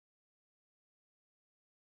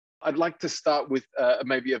I'd like to start with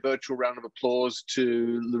maybe a virtual round of applause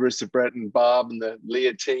to Larissa, Brett, and Barb and the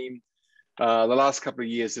LIA team. The last couple of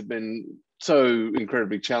years have been so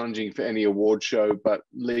incredibly challenging for any award show, but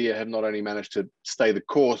LIA have not only managed to stay the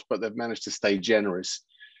course, but they've managed to stay generous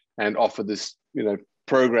and offer this,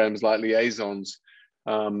 programs like LIAisons.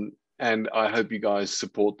 And I hope you guys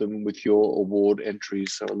support them with your award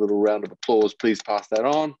entries. So a little round of applause, please pass that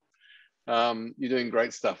on. You're doing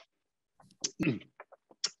great stuff.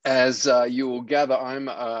 As you will gather, I'm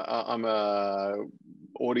a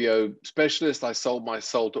audio specialist. I sold my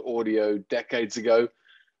soul to audio decades ago.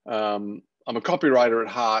 I'm a copywriter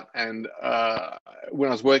at heart, and when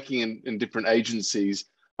I was working in different agencies,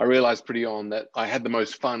 I realized pretty on that I had the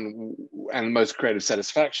most fun and the most creative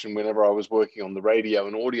satisfaction whenever I was working on the radio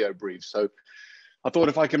and audio briefs. So I thought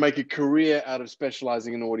if I could make a career out of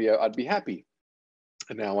specializing in audio, I'd be happy.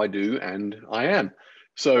 And now I do, and I am.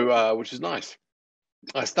 So, which is nice.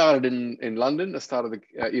 I started in London. I started the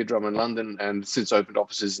Eardrum in London, and since opened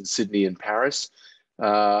offices in Sydney and Paris.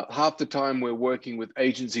 Half the time we're working with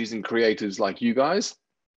agencies and creatives like you guys,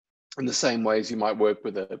 in the same way as you might work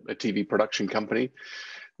with a TV production company.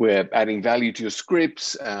 We're adding value to your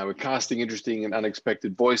scripts. We're casting interesting and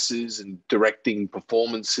unexpected voices and directing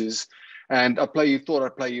performances. And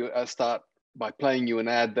thought I'd start by playing you an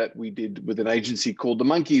ad that we did with an agency called The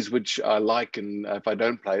Monkeys, which I like. And if I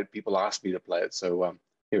don't play it, people ask me to play it. So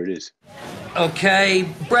here it is. Okay,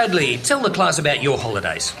 Bradley, tell the class about your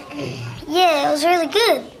holidays. Yeah, it was really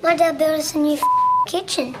good. My dad built us a new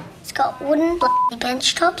kitchen. It's got wooden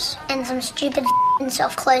bench tops and some stupid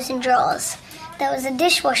self-closing drawers. There was a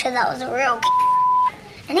dishwasher that was a real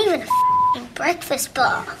and even a breakfast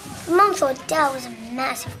bar. Mum thought Dad was a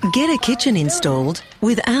massive. Get a kitchen installed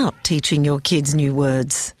without teaching your kids new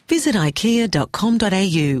words. Visit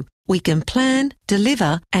ikea.com.au. We can plan,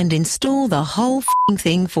 deliver and install the whole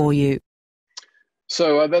thing for you.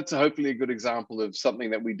 So that's hopefully a good example of something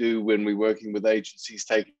that we do when we're working with agencies,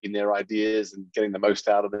 taking their ideas and getting the most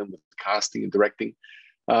out of them with casting and directing.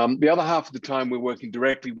 The other half of the time, we're working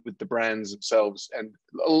directly with the brands themselves, and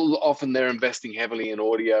often they're investing heavily in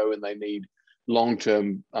audio and they need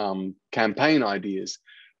long-term campaign ideas.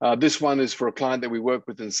 This one is for a client that we work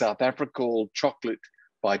with in South Africa called Chocolate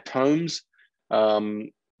by Tomes.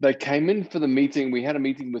 They came in for the meeting. We had a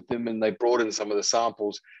meeting with them and they brought in some of the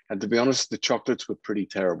samples. And to be honest, the chocolates were pretty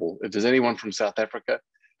terrible. If there's anyone from South Africa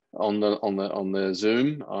on the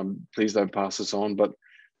Zoom, please don't pass this on, but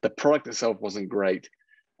the product itself wasn't great.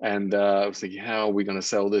 And I was thinking, how are we going to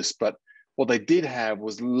sell this? But what they did have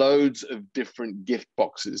was loads of different gift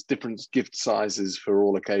boxes, different gift sizes for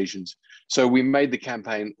all occasions. So we made the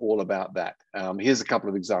campaign all about that. Here's a couple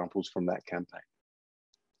of examples from that campaign.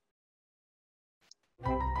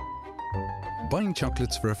 Buying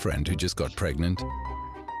chocolates for a friend who just got pregnant.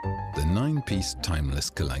 The 9-piece timeless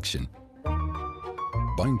collection.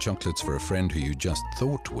 Buying chocolates for a friend who you just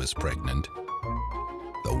thought was pregnant.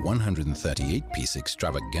 The 138-piece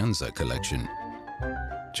extravaganza collection.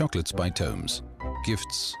 Chocolates by Tomes.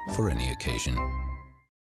 Gifts for any occasion.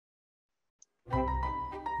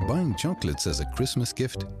 Buying chocolates as a Christmas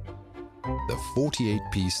gift. The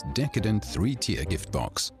 48-piece decadent 3-tier gift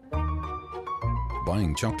box.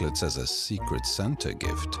 Buying chocolates as a Secret Santa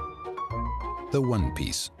gift. The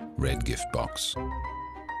 1-piece red gift box.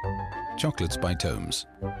 Chocolates by Tomes.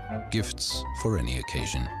 Gifts for any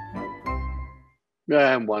occasion.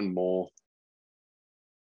 And one more.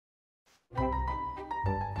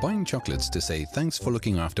 Buying chocolates to say thanks for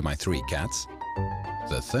looking after my 3 cats.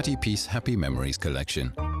 The 30-piece Happy Memories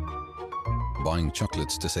collection. Buying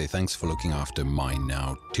chocolates to say thanks for looking after my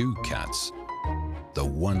now 2 cats. The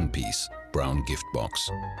 1-piece brown gift box.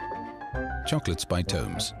 Chocolates by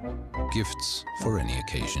Tomes. Gifts for any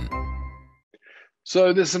occasion.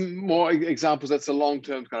 So there's some more examples. That's a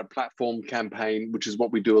long-term kind of platform campaign, which is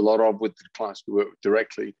what we do a lot of with the clients we work with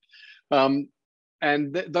directly.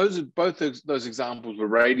 And both those examples were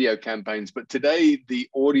radio campaigns, but today the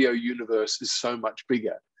audio universe is so much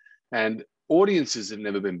bigger and audiences have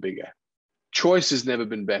never been bigger. Choice has never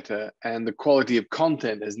been better and the quality of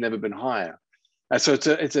content has never been higher. So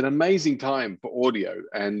it's an amazing time for audio.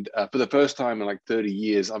 And for the first time in like 30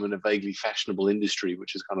 years, I'm in a vaguely fashionable industry,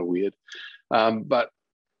 which is kind of weird. But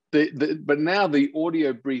now the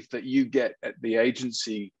audio brief that you get at the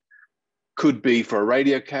agency could be for a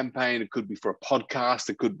radio campaign, it could be for a podcast,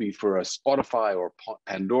 it could be for a Spotify or a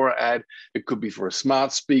Pandora ad, it could be for a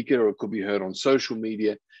smart speaker, or it could be heard on social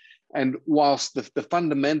media. And whilst the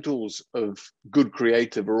fundamentals of good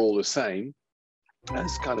creative are all the same,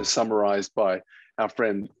 as kind of summarized by our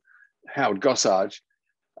friend Howard Gossage,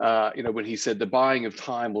 when he said the buying of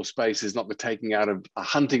time or space is not the taking out of a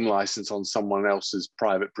hunting license on someone else's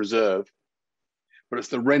private preserve, but it's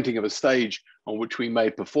the renting of a stage on which we may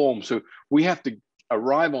perform. So we have to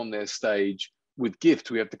arrive on their stage with gifts.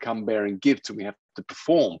 We have to come bearing gifts, and we have to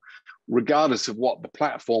perform, regardless of what the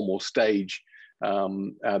platform or stage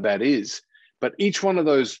that is. But each one of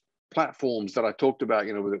those platforms that I talked about,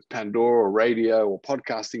 whether it's Pandora or radio or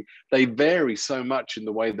podcasting, they vary so much in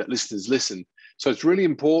the way that listeners listen. So it's really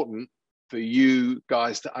important for you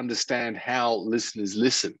guys to understand how listeners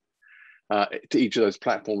listen to each of those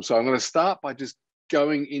platforms. So I'm going to start by just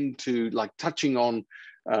going into touching on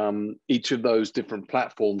each of those different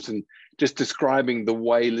platforms and just describing the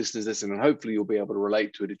way listeners listen. And hopefully you'll be able to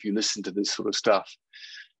relate to it if you listen to this sort of stuff.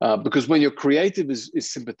 Because when your creative is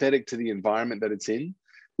sympathetic to the environment that it's in,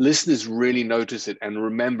 listeners really notice it and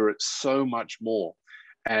remember it so much more.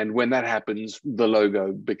 And when that happens, the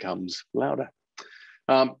logo becomes louder.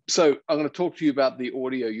 So I'm going to talk to you about the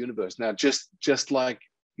audio universe. Now, just like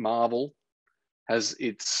Marvel has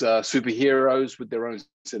its superheroes with their own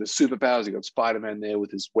set of superpowers. You've got Spider-Man there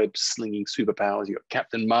with his web-slinging superpowers. You've got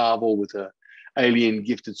Captain Marvel with her alien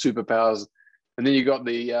gifted superpowers. And then you got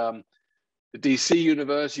the DC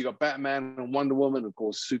universe. You got Batman and Wonder Woman, of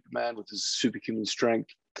course, Superman with his superhuman strength.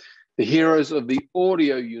 The heroes of the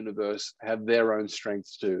audio universe have their own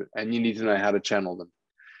strengths too, and you need to know how to channel them.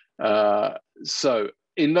 So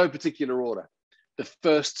in no particular order, the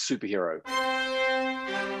first superhero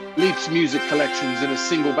leaps music collections in a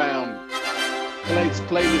single bound, collates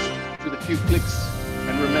playlists with a few clicks,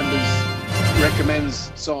 and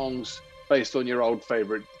recommends songs based on your old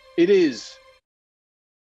favorite. It is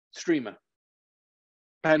streamer,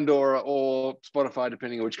 Pandora or Spotify,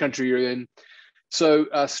 depending on which country you're in. So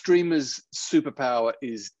streamer's superpower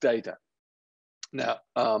is data. Now,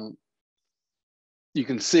 you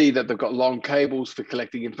can see that they've got long cables for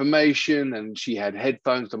collecting information, and she had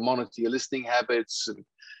headphones to monitor your listening habits, and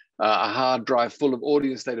a hard drive full of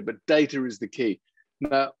audience data, but data is the key.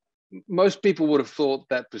 Now, most people would have thought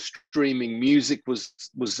that the streaming music was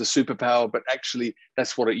the superpower, but actually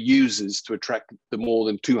that's what it uses to attract the more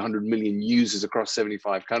than 200 million users across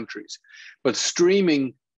 75 countries. But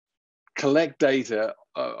streaming collect data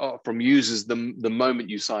from users the moment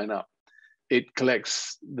you sign up. It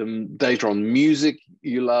collects the data on music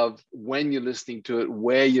you love, when you're listening to it,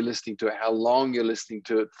 where you're listening to it, how long you're listening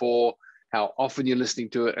to it for, how often you're listening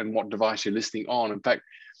to it, and what device you're listening on. In fact,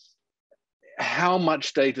 how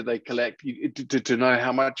much data they collect, to know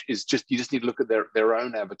how much is you just need to look at their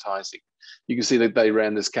own advertising. You can see that they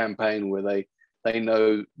ran this campaign where they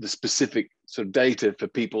know the specific sort of data for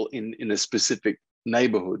people in a specific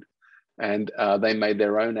neighborhood, and they made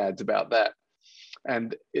their own ads about that.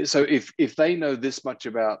 And so if they know this much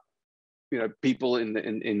about people in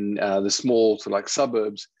the small sort of like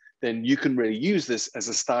suburbs, then you can really use this as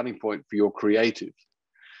a starting point for your creative.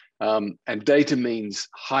 And data means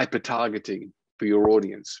hyper targeting for your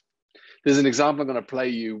audience. There's an example I'm going to play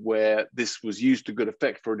you where this was used to good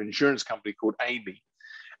effect for an insurance company called Amy.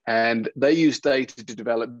 And they used data to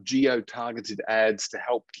develop geo-targeted ads to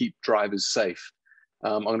help keep drivers safe.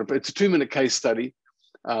 It's a 2-minute case study.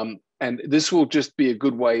 And this will just be a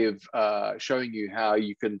good way of showing you how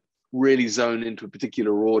you can really zone into a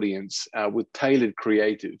particular audience with tailored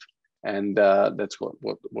creative. And that's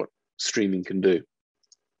what streaming can do.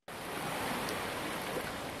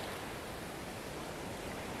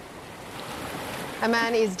 A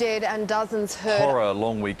man is dead and dozens hurt. Horror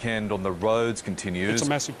long weekend on the roads continues. It's a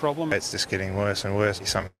massive problem. It's just getting worse and worse.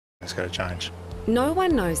 Something that's got to change. No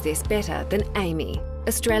one knows this better than Amy,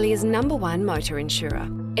 Australia's #1 motor insurer.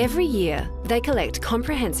 Every year, they collect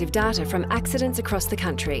comprehensive data from accidents across the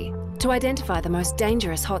country to identify the most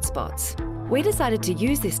dangerous hotspots. We decided to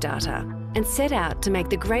use this data and set out to make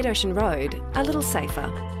the Great Ocean Road a little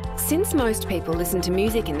safer. Since most people listen to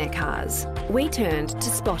music in their cars, we turned to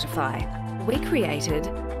Spotify. We created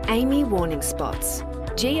Amy Warning Spots,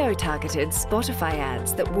 geo-targeted Spotify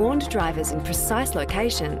ads that warned drivers in precise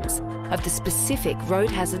locations of the specific road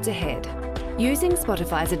hazards ahead. Using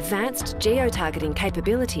Spotify's advanced geo-targeting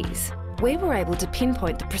capabilities, we were able to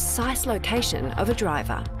pinpoint the precise location of a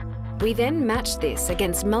driver. We then matched this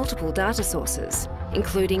against multiple data sources,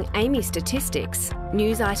 including Amy statistics,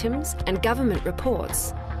 news items, and government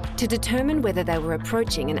reports, to determine whether they were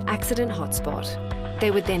approaching an accident hotspot. They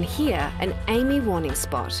would then hear an Amy warning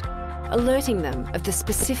spot, alerting them of the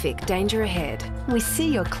specific danger ahead. We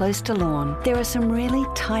see you're close to Lorne. There are some really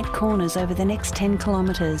tight corners over the next 10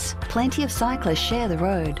 kilometres. Plenty of cyclists share the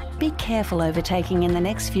road. Be careful overtaking in the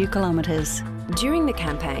next few kilometres. During the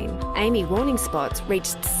campaign, Amy warning spots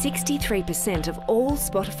reached 63% of all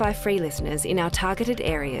Spotify free listeners in our targeted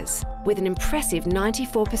areas, with an impressive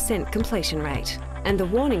 94% completion rate. And the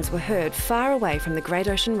warnings were heard far away from the Great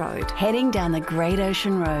Ocean Road. Heading down the Great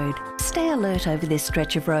Ocean Road. Stay alert over this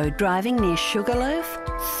stretch of road. Driving near Sugarloaf?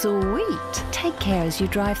 Sweet! Take care as you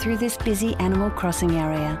drive through this busy animal crossing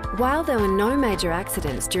area. While there were no major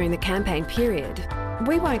accidents during the campaign period,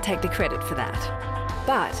 we won't take the credit for that.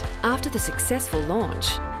 But after the successful launch,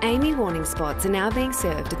 Amy warning spots are now being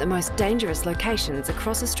served at the most dangerous locations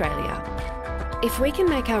across Australia. If we can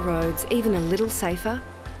make our roads even a little safer,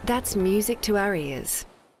 that's music to our ears.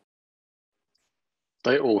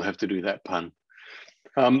 They all have to do that pun.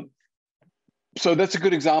 So that's a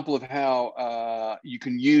good example of how you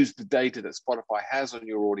can use the data that Spotify has on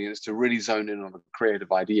your audience to really zone in on a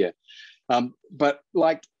creative idea. But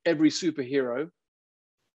like every superhero,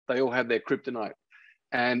 they all have their kryptonite.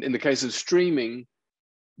 And in the case of streaming,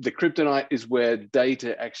 the kryptonite is where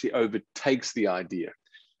data actually overtakes the idea.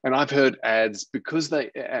 And I've heard ads because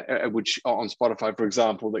which on Spotify, for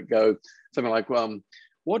example, that go something like,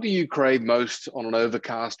 what do you crave most on an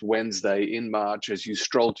overcast Wednesday in March as you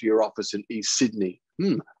stroll to your office in East Sydney?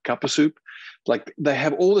 Cup of soup. Like, they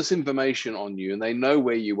have all this information on you and they know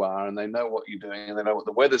where you are and they know what you're doing and they know what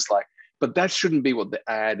the weather's like, but that shouldn't be what the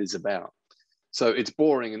ad is about. So it's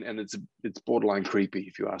boring and it's borderline creepy,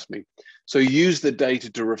 if you ask me. So use the data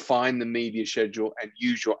to refine the media schedule and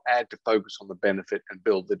use your ad to focus on the benefit and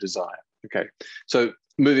build the desire. Okay, so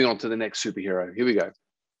moving on to the next superhero. Here we go.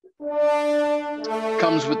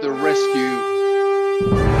 Comes with the rescue.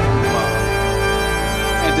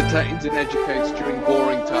 Entertains and educates during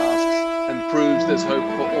boring tasks and proves there's hope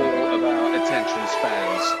for all of our attention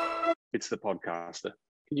spans. It's the podcaster.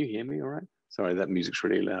 Can you hear me all right? Sorry, that music's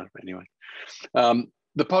really loud. Anyway, the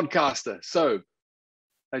podcaster. So,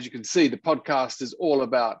 as you can see, the podcast is all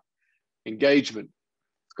about engagement.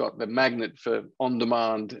 It's got the magnet for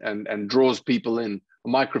on-demand and draws people in, a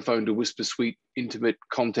microphone to whisper sweet, intimate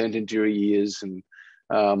content into your ears, and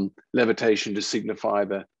levitation to signify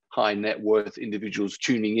the high net worth individuals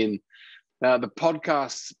tuning in. Now, the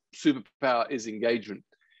podcast's superpower is engagement.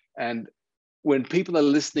 And when people are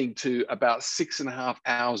listening to about 6.5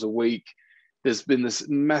 hours a week, there's been this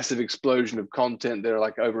massive explosion of content. There are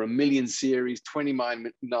like over 1 million series,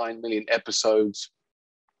 29 million episodes.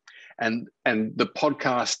 And the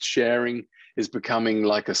podcast sharing is becoming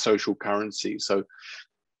like a social currency. So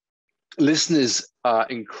listeners are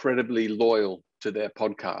incredibly loyal to their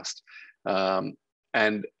podcast.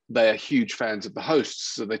 And they are huge fans of the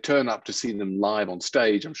hosts. So they turn up to see them live on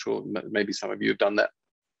stage. I'm sure maybe some of you have done that.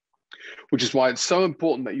 Which is why it's so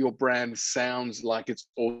important that your brand sounds like it's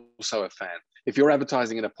also a fan. If you're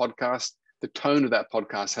advertising in a podcast, the tone of that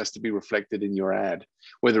podcast has to be reflected in your ad,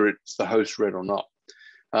 whether it's the host read or not.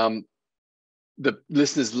 The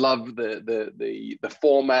listeners love the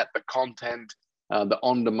format, the content, the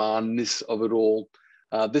on-demandness of it all.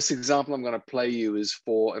 This example I'm going to play you is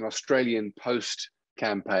for an Australian Post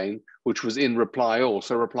campaign, which was in Reply All.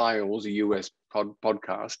 So Reply All is a US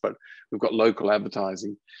podcast, but we've got local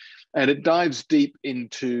advertising. And it dives deep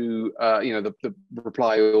into, the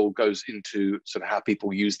Reply All goes into sort of how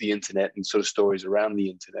people use the internet and sort of stories around the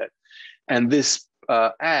internet. And this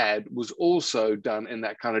ad was also done in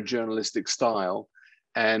that kind of journalistic style.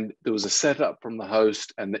 And there was a setup from the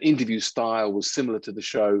host, and the interview style was similar to the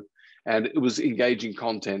show. And it was engaging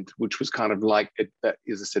content, which was kind of like, that,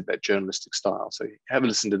 as I said, that journalistic style. So have a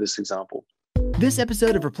listen to this example. This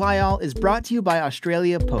episode of Reply All is brought to you by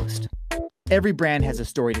Australia Post. Every brand has a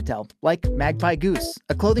story to tell, like Magpie Goose,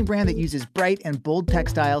 a clothing brand that uses bright and bold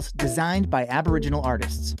textiles designed by Aboriginal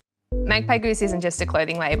artists. Magpie Goose isn't just a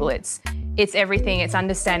clothing label, it's everything. It's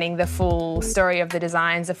understanding the full story of the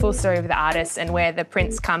designs, the full story of the artists and where the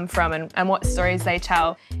prints come from and what stories they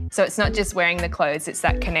tell. So it's not just wearing the clothes, it's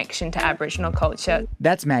that connection to Aboriginal culture.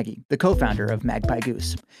 That's Maggie, the co-founder of Magpie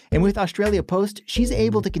Goose. And with Australia Post, she's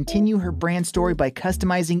able to continue her brand story by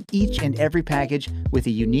customizing each and every package with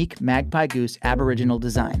a unique Magpie Goose Aboriginal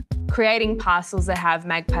design. Creating parcels that have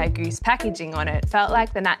Magpie Goose packaging on it felt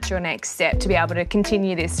like the natural next step to be able to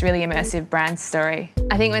continue this really immersive brand story.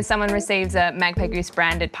 I think when someone receives a Magpie Goose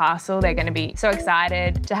branded parcel, they're going to be so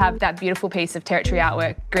excited to have that beautiful piece of territory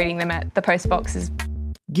artwork greeting them at the post boxes.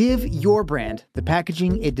 Give your brand the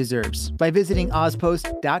packaging it deserves by visiting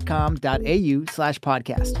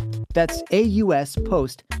auspost.com.au/podcast. That's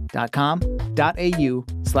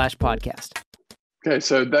auspost.com.au/podcast. Okay,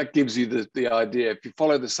 so that gives you the idea. If you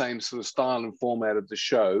follow the same sort of style and format of the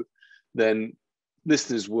show, then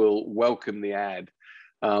listeners will welcome the ad.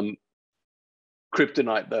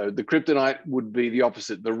 kryptonite, though. The kryptonite would be the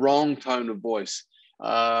opposite, the wrong tone of voice,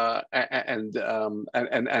 and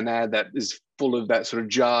an ad that is full of that sort of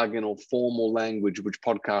jargon or formal language, which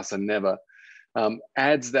podcasts are never.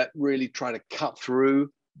 Ads that really try to cut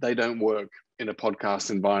through, they don't work in a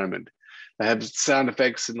podcast environment. They have sound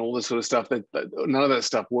effects and all this sort of stuff. That none of that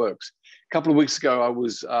stuff works. A couple of weeks ago, we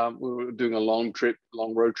were doing a long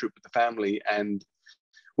road trip with the family, and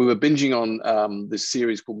we were binging on this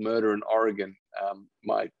series called Murder in Oregon.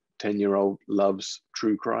 My 10-year-old loves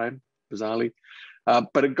true crime, bizarrely.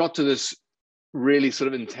 But it got to this really sort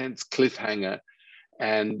of intense cliffhanger.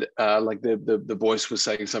 And like the voice was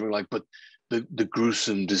saying something like, but the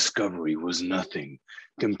gruesome discovery was nothing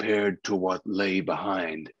compared to what lay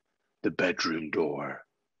behind the bedroom door.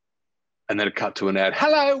 And then it cut to an ad.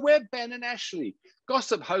 Hello, we're Ben and Ashley,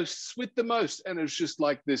 gossip hosts with the most. And it was just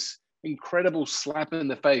like this incredible slap in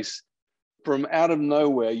the face from out of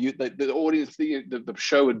nowhere. The audience, the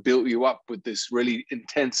show had built you up with this really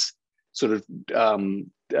intense sort of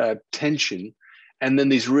tension. And then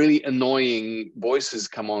these really annoying voices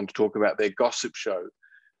come on to talk about their gossip show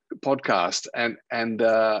podcast. And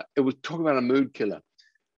it was talking about a mood killer.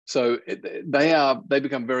 So they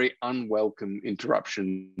become very unwelcome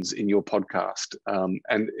interruptions in your podcast.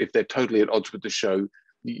 And if they're totally at odds with the show,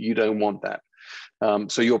 you don't want that.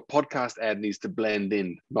 So your podcast ad needs to blend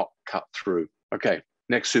in, not cut through. Okay,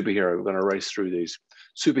 next superhero. We're going to race through these.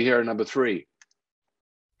 Superhero number 3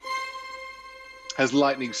 has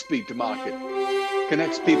lightning speed to market,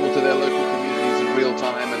 connects people to their local communities in real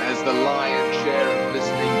time, and has the lion's share of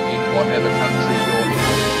listening in whatever country you're in.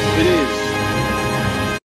 It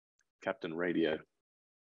is Captain Radio.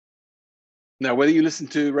 Now, whether you listen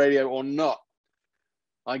to radio or not,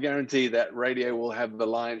 I guarantee that radio will have the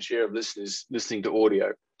lion's share of listeners listening to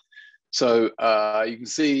audio. So you can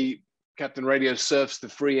see Captain Radio surfs the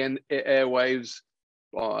free airwaves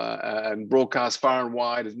and broadcasts far and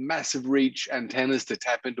wide, has massive reach, antennas to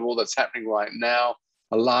tap into all that's happening right now,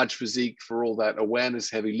 a large physique for all that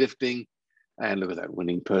awareness, heavy lifting, and look at that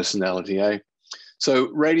winning personality, eh? So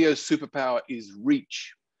radio's superpower is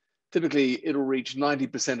reach. Typically, it'll reach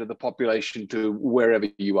 90% of the population to wherever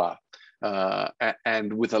you are,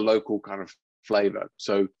 and with a local kind of flavor.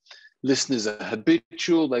 So listeners are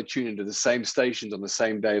habitual, they tune into the same stations on the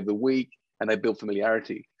same day of the week, and they build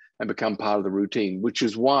familiarity and become part of the routine, which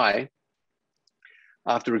is why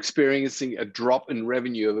after experiencing a drop in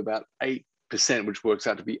revenue of about 8%, which works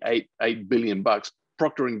out to be $8 billion,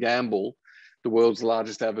 Procter & Gamble, the world's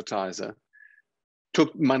largest advertiser,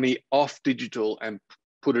 took money off digital and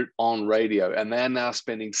put it on radio. And they're now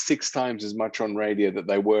spending 6 times as much on radio that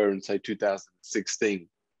they were in, say, 2016.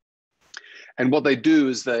 And what they do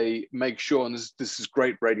is they make sure, and this is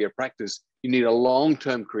great radio practice, you need a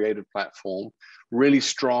long-term creative platform, really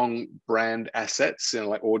strong brand assets,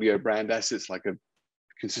 like audio brand assets, like a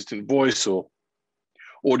consistent voice or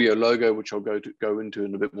audio logo, which I'll go into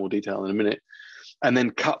in a bit more detail in a minute, and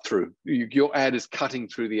then cut through. Your ad is cutting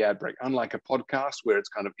through the ad break, unlike a podcast where it's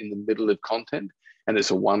kind of in the middle of content and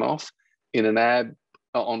it's a one-off. In an ad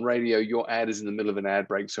on radio, your ad is in the middle of an ad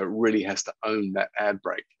break, so it really has to own that ad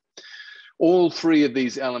break. All 3 of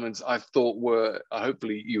these elements I thought were,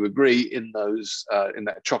 hopefully you agree, in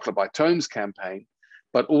that Chocolate by Tones campaign,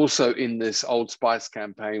 but also in this Old Spice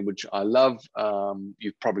campaign, which I love.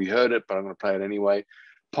 You've probably heard it, but I'm going to play it anyway.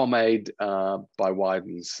 Pomade by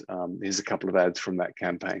Wyden's. Here's a couple of ads from that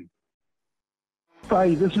campaign.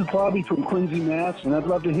 Hi, this is Bobby from Quincy, Mass, and I'd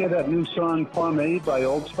love to hear that new song, Pomade by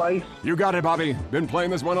Old Spice. You got it, Bobby. Been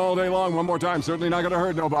playing this one all day long. One more time, certainly not going to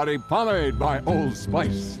hurt nobody. Pomade by Old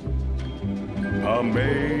Spice.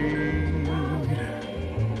 Pomade.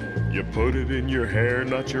 You put it in your hair,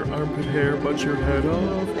 not your armpit hair, but your head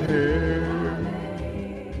of hair.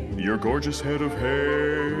 Your gorgeous head of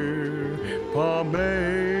hair.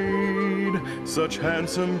 Pomade. Such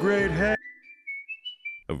handsome, great hair.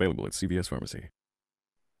 Available at CVS Pharmacy.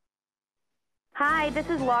 Hi, this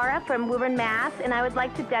is Laura from Woburn, Mass, and I would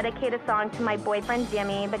like to dedicate a song to my boyfriend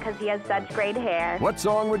Jimmy because he has such great hair. What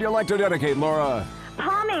song would you like to dedicate, Laura?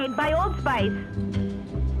 Pomade by Old Spice.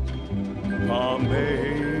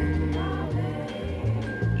 Pomade.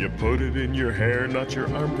 You put it in your hair, not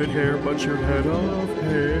your armpit hair, but your head of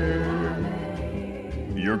hair.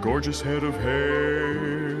 Your gorgeous head of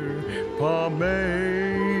hair.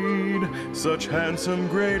 Pomade. Such handsome,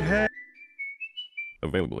 great hair.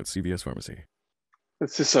 Available at CVS Pharmacy.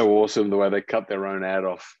 It's just so awesome the way they cut their own ad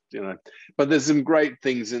off, But there's some great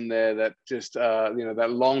things in there that just, that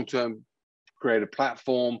long-term creative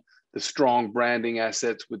platform, the strong branding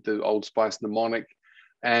assets with the Old Spice mnemonic,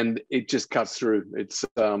 and it just cuts through. It's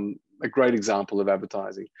a great example of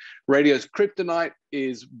advertising. Radio's kryptonite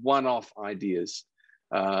is one-off ideas.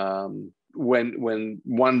 When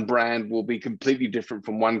one brand will be completely different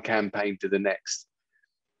from one campaign to the next,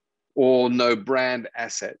 or no brand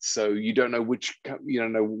assets. So you don't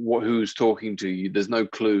know who's talking to you. There's no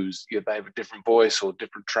clues. They have a different voice or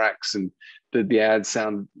different tracks, and the ads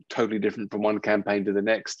sound totally different from one campaign to the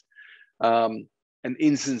next. An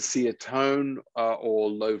insincere tone or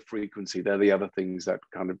low frequency. They're the other things that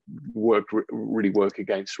kind of really work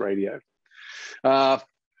against radio.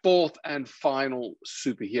 Fourth and final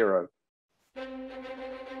superhero.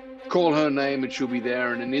 Call her name and she'll be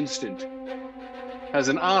there in an instant. Has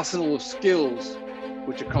an arsenal of skills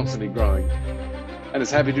which are constantly growing, and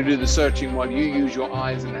is happy to do the searching while you use your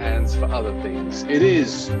eyes and hands for other things. It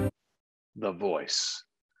is the voice.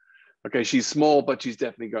 Okay, she's small, but she's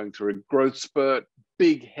definitely going through a growth spurt.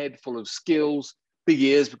 Big head full of skills, big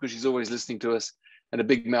ears because she's always listening to us, and a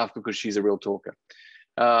big mouth because she's a real talker.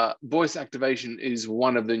 Voice activation is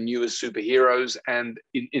one of the newest superheroes and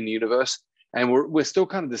in the universe, and we're still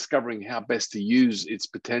kind of discovering how best to use its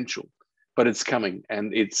potential, but it's coming,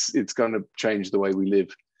 and it's going to change the way we live.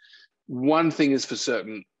 One thing is for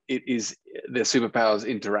certain, it is their superpower's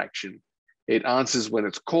interaction. It answers when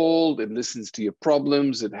it's called, it listens to your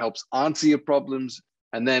problems, it helps answer your problems,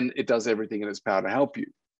 and then it does everything in its power to help you.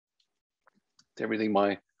 It's everything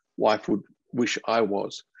my wife would wish I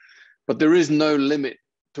was. But there is no limit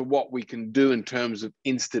to what we can do in terms of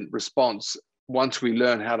instant response once we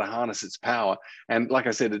learn how to harness its power. And like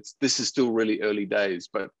I said, this is still really early days,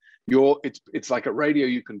 but it's like a radio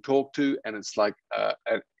you can talk to, and it's like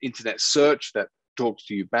an internet search that talks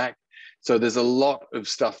to you back. So there's a lot of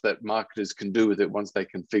stuff that marketers can do with it once they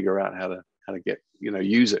can figure out how to get,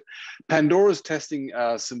 use it. Pandora's testing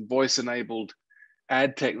some voice-enabled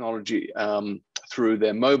ad technology through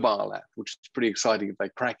their mobile app, which is pretty exciting if they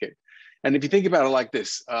crack it. And if you think about it like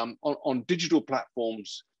this, on digital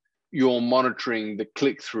platforms, you're monitoring the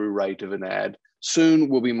click-through rate of an ad. Soon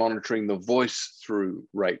we'll be monitoring the voice-through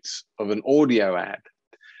rates of an audio ad.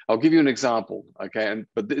 I'll give you an example, okay?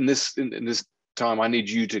 But in this time, I need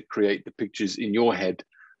you to create the pictures in your head.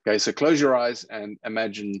 Okay, so close your eyes and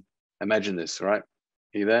imagine this, all right?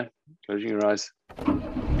 Are you there? Closing your eyes.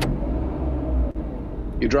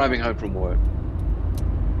 You're driving home from work.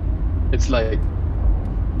 It's late.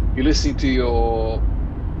 You're listening to your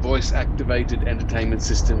voice-activated entertainment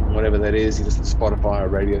system, whatever that is. You listen to Spotify or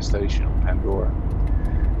radio station or Pandora.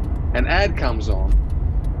 An ad comes on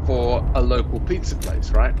for a local pizza place,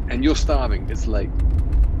 right? And you're starving, it's late.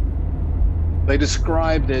 They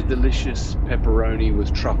describe their delicious pepperoni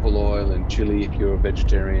with truffle oil and chili. If you're a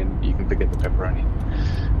vegetarian, you can forget the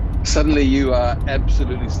pepperoni. Suddenly you are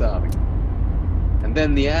absolutely starving. And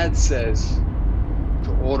then the ad says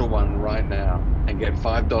to order one right now and get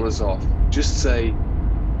 $5 off. Just say,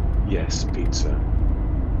 yes, pizza.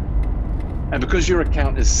 And because your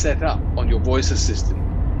account is set up on your voice assistant,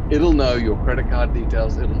 it'll know your credit card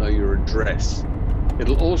details, it'll know your address.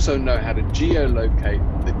 It'll also know how to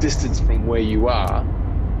geolocate the distance from where you are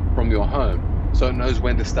from your home. So it knows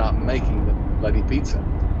when to start making the bloody pizza.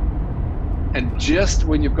 And just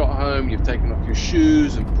when you've got home, you've taken off your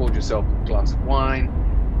shoes and poured yourself a glass of wine,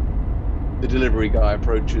 the delivery guy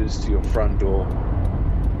approaches to your front door,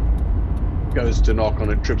 goes to knock on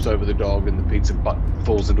it, trips over the dog, and the pizza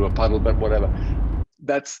falls into a puddle, but whatever.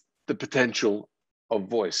 That's the potential of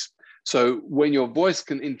voice. So when your voice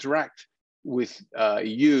can interact with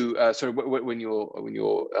when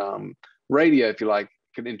your radio, if you like,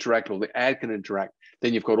 can interact, or the ad can interact,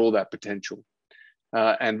 then you've got all that potential.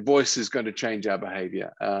 And voice is going to change our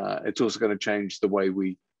behavior. It's also going to change the way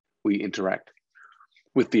we interact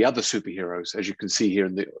with the other superheroes, as you can see here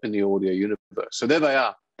in the audio universe. So there they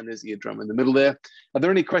are, and there's Eardrum in the middle there. Are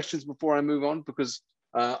there any questions before I move on? Because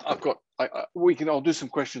I'll do some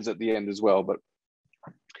questions at the end as well, but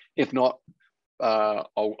if not,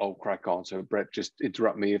 I'll crack on. So Brett, just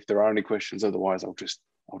interrupt me if there are any questions. Otherwise, I'll just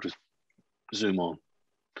zoom on.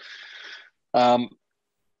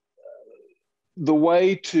 The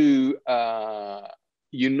way to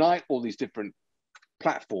unite all these different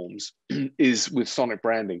platforms is with sonic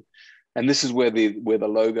branding, and this is where the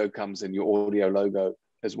logo comes in. Your audio logo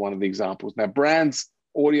as one of the examples. Now, brands'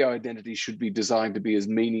 audio identity should be designed to be as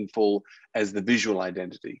meaningful as the visual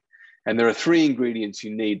identity. And there are three ingredients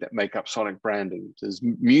you need that make up sonic branding. There's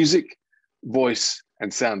music, voice,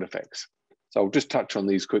 and sound effects. So I'll just touch on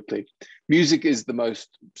these quickly. Music is the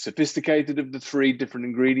most sophisticated of the three different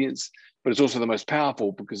ingredients, but it's also the most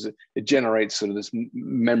powerful because it generates sort of this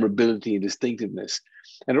memorability and distinctiveness.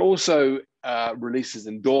 And it also releases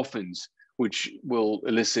endorphins, which will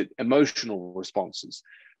elicit emotional responses.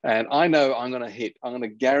 And I know I'm going to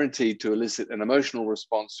guarantee to elicit an emotional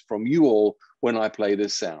response from you all when I play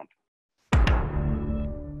this sound.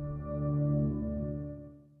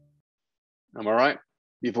 Am I right?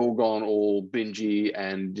 You've all gone all bingy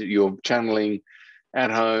and you're channeling at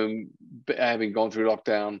home, having gone through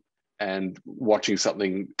lockdown and watching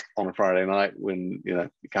something on a Friday night when you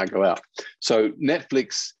can't go out. So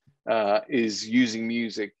Netflix is using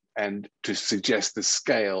music and to suggest the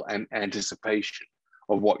scale and anticipation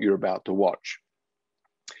of what you're about to watch,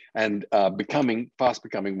 and fast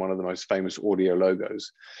becoming one of the most famous audio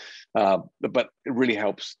logos. But it really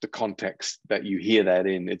helps the context that you hear that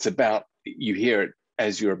in. It's about, you hear it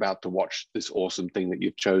as you're about to watch this awesome thing that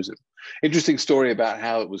you've chosen. Interesting story about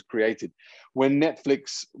how it was created. When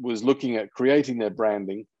Netflix was looking at creating their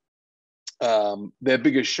branding, their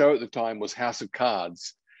biggest show at the time was House of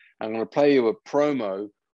Cards. I'm going to play you a promo,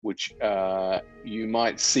 which you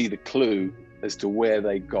might see the clue as to where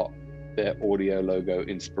they got their audio logo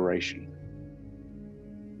inspiration.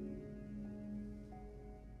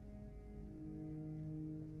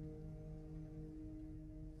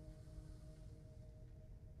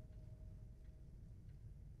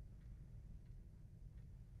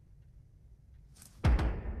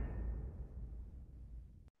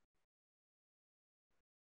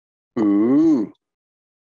 Ooh.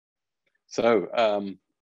 So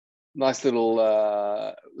nice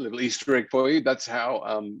little Easter egg for you. That's how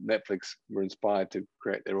Netflix were inspired to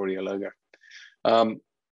create their audio logo.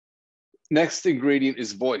 Next ingredient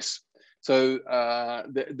is voice. So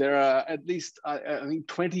there are at least, I think,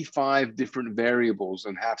 25 different variables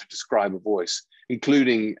on how to describe a voice,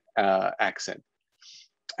 including accent.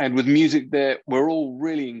 And with music we're all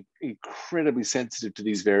really incredibly sensitive to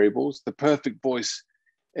these variables. The perfect voice,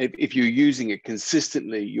 if you're using it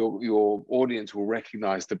consistently, your audience will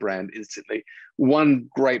recognize the brand instantly. One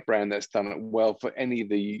great brand that's done it well for any of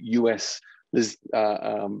the US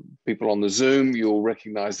people on the Zoom, you'll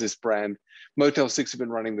recognize this brand. Motel 6 have been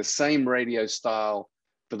running the same radio style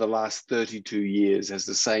for the last 32 years, has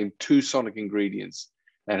the same 2 sonic ingredients,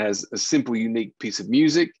 and has a simple, unique piece of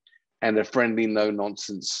music and a friendly,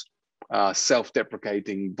 no-nonsense,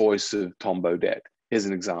 self-deprecating voice of Tom Bodett. Here's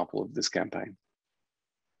an example of this campaign.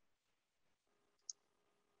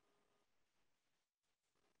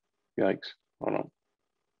 Yikes, hold on.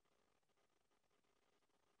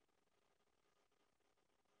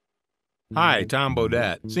 Hi, Tom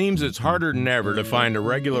Bodett. Seems it's harder than ever to find a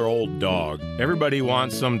regular old dog. Everybody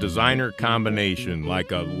wants some designer combination,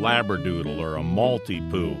 like a Labradoodle or a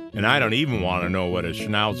Maltipoo. And I don't even want to know what a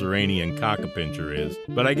Schnauzeranian Cockapincher is.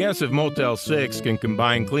 But I guess if Motel 6 can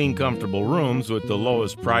combine clean, comfortable rooms with the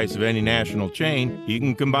lowest price of any national chain, you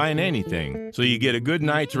can combine anything. So you get a good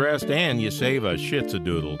night's rest and you save a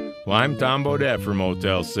shitsadoodle. Well, I'm Tom Bodett for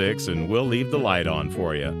Motel 6, and we'll leave the light on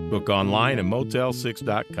for you. Book online at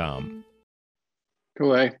motel6.com.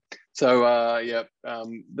 Cool, eh? So,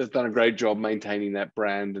 they've done a great job maintaining that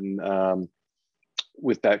brand, and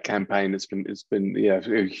with that campaign, it's been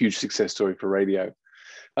a huge success story for radio.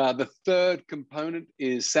 The third component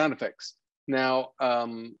is sound effects. Now,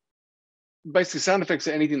 basically, sound effects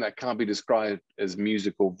are anything that can't be described as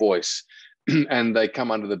music or voice, and they come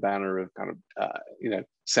under the banner of kind of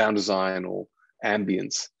sound design or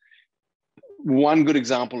ambience. One good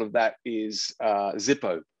example of that is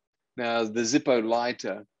Zippo. Now, the Zippo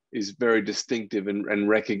lighter is very distinctive and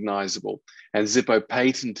recognizable, and Zippo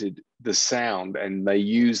patented the sound, and they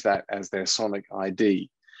use that as their sonic ID.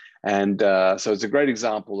 And so it's a great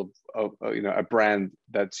example of a brand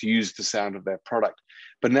that's used the sound of their product,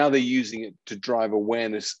 but now they're using it to drive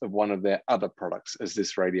awareness of one of their other products, as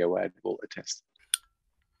this radio ad will attest.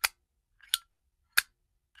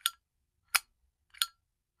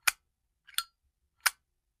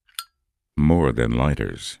 More than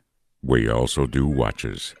lighters. We also do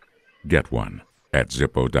watches. Get one at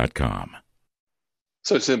Zippo.com.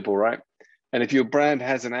 So simple, right? And if your brand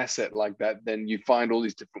has an asset like that, then you find all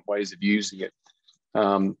these different ways of using it.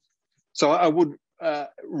 So I would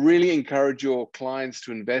really encourage your clients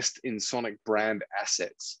to invest in sonic brand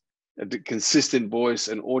assets, a consistent voice,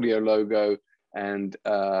 an audio logo, and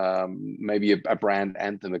maybe a brand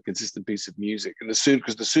anthem, a consistent piece of music. And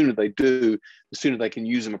because the sooner they do, the sooner they can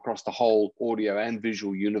use them across the whole audio and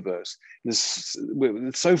visual universe. It's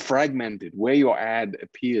so fragmented. Where your ad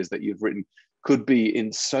appears that you've written could be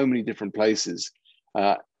in so many different places.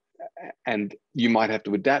 And you might have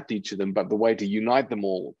to adapt each of them, but the way to unite them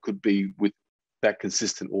all could be with that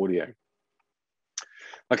consistent audio.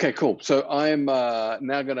 Okay, cool. So I'm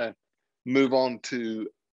now gonna move on to,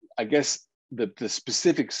 I guess, the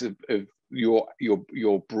specifics of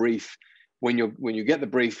your brief when you get the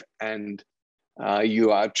brief, and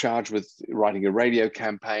you are charged with writing a radio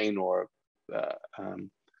campaign or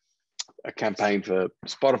a campaign for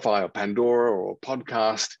Spotify or Pandora or a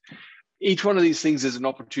podcast. Each one of these things is an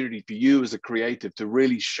opportunity for you as a creative to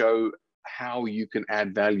really show how you can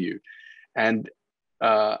add value. And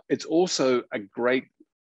it's also a great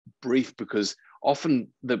brief because often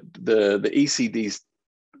the ECDs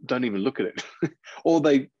don't even look at it, or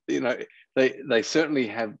they certainly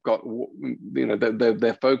have got,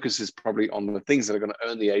 their focus is probably on the things that are going to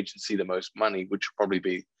earn the agency the most money, which will probably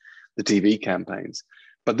be the TV campaigns.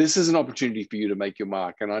 But this is an opportunity for you to make your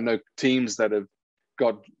mark. And I know teams that have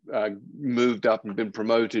got moved up and been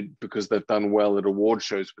promoted because they've done well at award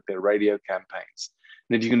shows with their radio campaigns.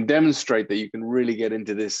 And if you can demonstrate that you can really get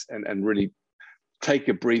into this and really take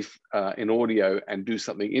a brief in audio and do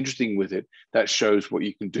something interesting with it, that shows what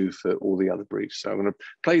you can do for all the other briefs. So I'm going to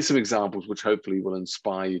play some examples which hopefully will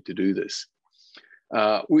inspire you to do this.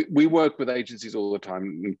 We work with agencies all the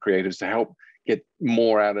time and creatives to help get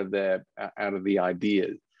more out of the idea.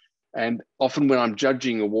 And often when I'm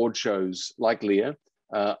judging award shows like LIA,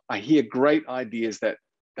 I hear great ideas that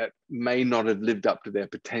may not have lived up to their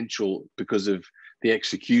potential because of the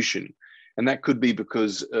execution. And that could be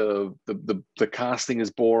because the casting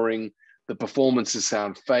is boring, the performances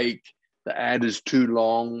sound fake, the ad is too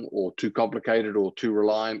long or too complicated or too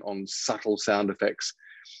reliant on subtle sound effects.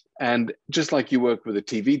 And just like you work with a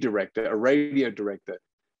TV director, a radio director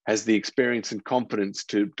has the experience and confidence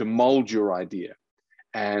to mold your idea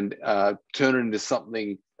and turn it into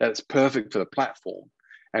something that's perfect for the platform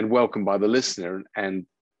and welcomed by the listener, and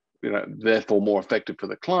therefore more effective for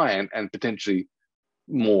the client and potentially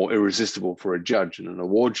more irresistible for a judge in an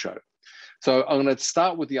award show. So I'm going to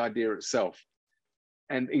start with the idea itself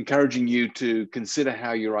and encouraging you to consider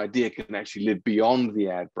how your idea can actually live beyond the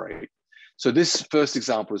ad break. So this first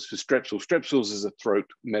example is for Strepsils. Strepsils is a throat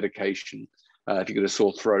medication if you get a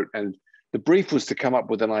sore throat. And the brief was to come up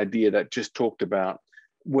with an idea that just talked about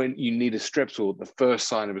when you need a Strepsil, the first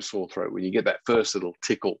sign of a sore throat, when you get that first little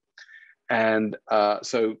tickle. And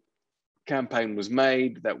so campaign was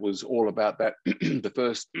made that was all about that, the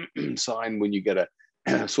first sign when you get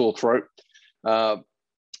a sore throat.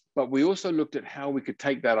 But we also looked at how we could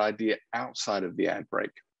take that idea outside of the ad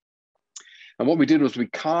break. And what we did was we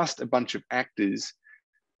cast a bunch of actors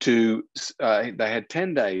to, they had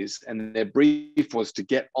 10 days and their brief was to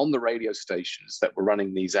get on the radio stations that were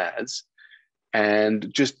running these ads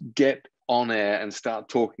and just get on air and start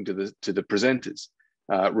talking to the presenters.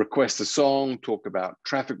 Request a song, talk about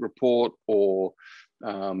traffic report, or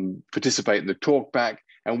participate in the talk back.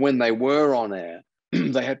 And when they were on air,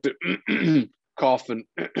 they had to cough and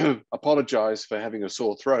apologize for having a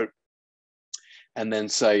sore throat, and then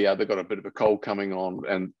say they've got a bit of a cold coming on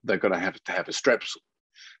and they're going to have a Strepsil.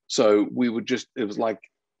 So we would just, it was like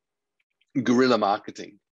guerrilla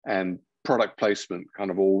marketing and product placement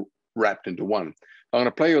kind of all wrapped into one. I'm going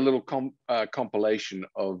to play you a little compilation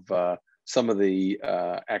of some of the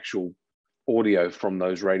actual audio from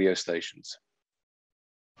those radio stations.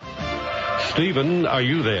 Stephen, are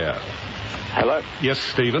you there? Hello. Yes,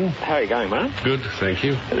 Stephen. How are you going, mate? Good, thank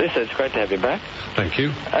you. Listen, it's great to have you back. Thank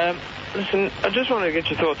you. Listen, I just wanted to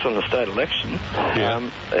get your thoughts on the state election.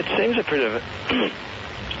 Yeah. It seems a bit of a...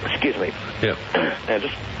 Excuse me. Yeah. Now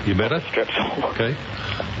just... You better? Strepsil. Okay.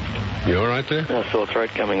 You all right there? A sore throat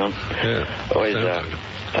coming on. Yeah. Always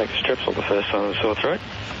take a Strepsil the first time of a sore throat.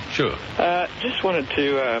 Sure. Just wanted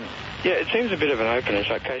to... yeah, it seems a bit of an open and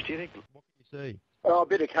shut case. Do you think... What can you see? Oh, a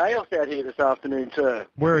bit of chaos out here this afternoon, sir.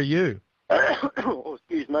 Where are you? Oh,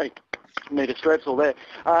 excuse me. Need a Strepsil there.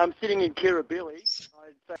 Sitting in Kirribilli.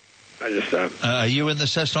 I just... are you in the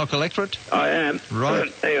Cessnock electorate? I am.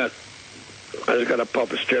 Right. Hang on. I just got to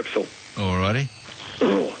pop a Strepsil. All righty.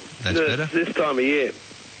 That's better. This time of year,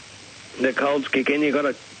 the colds kick in. You got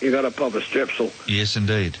to pop a Strepsil. Yes,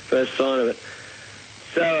 indeed. First sign of it.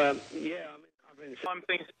 So yeah, I've been some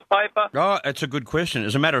things in the paper. Oh, it's a good question.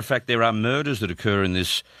 As a matter of fact, there are murders that occur in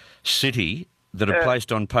this city that are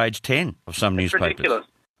placed on page 10 of some newspapers. Ridiculous.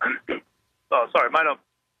 Oh, sorry, mate.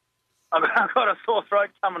 I've got a sore throat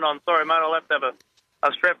coming on. Sorry, mate. I'll have to have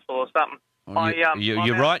a Strepsil or something.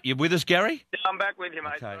 You're right. You're with us, Gary? Yeah, I'm back with you,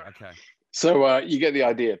 mate. Okay. So you get the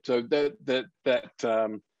idea. So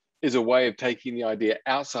that is a way of taking the idea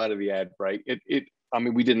outside of the ad break. I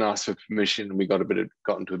mean, we didn't ask for permission, and we got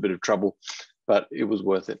into a bit of trouble, but it was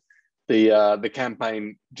worth it. The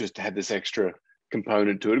campaign just had this extra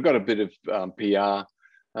component to it. It got a bit of PR,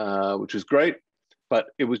 which was great, but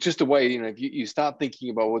it was just a way. If you start thinking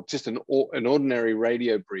about just an ordinary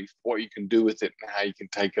radio brief, what you can do with it and how you can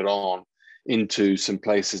take it on into some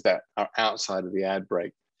places that are outside of the ad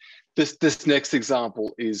break. This next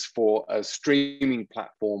example is for a streaming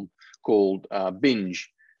platform called Binge,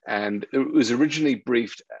 and it was originally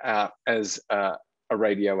briefed out as a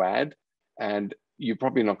radio ad, and you're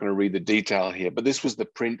probably not going to read the detail here, but this was the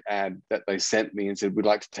print ad that they sent me and said, we'd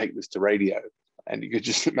like to take this to radio. And you could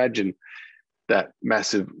just imagine that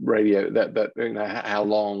massive radio, that you know, how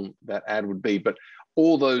long that ad would be. But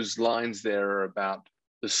all those lines there are about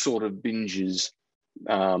the sort of binges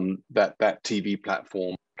that TV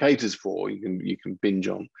platform caters for. You can binge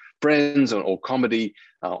on Friends or comedy,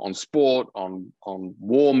 on sport, on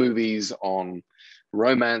war movies, on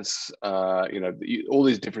romance. You know, all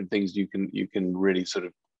these different things you can really sort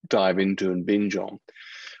of dive into and binge on.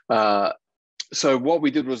 So what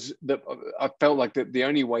we did was that I felt like that the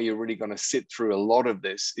only way you're really going to sit through a lot of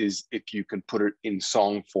this is if you can put it in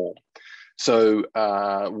song form. So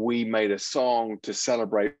we made a song to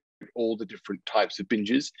celebrate all the different types of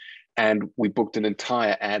binges, and we booked an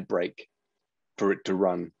entire ad break for it to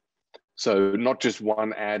run. So not just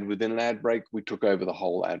one ad within an ad break, we took over the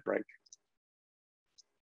whole ad break.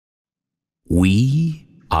 We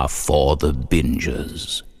are for the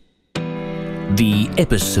bingers. The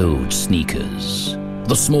episode sneakers,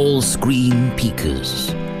 the small screen peekers,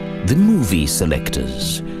 the movie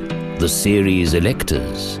selectors, the series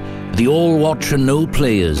electors, the all watch and no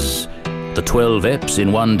players, the 12 eps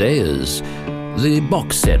in one dayers, the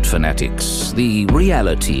box set fanatics, the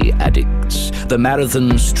reality addicts, the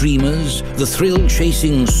marathon streamers, the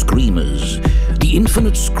thrill-chasing screamers, the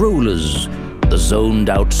infinite scrollers, the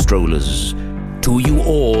zoned-out strollers. To you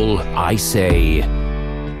all, I say,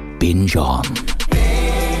 binge on.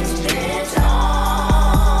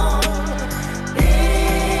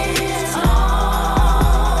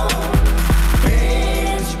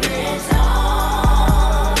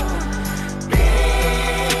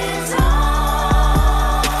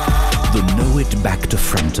 Back to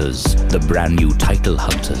fronters, the brand new title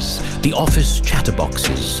hunters, the office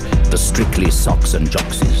chatterboxes, the strictly socks and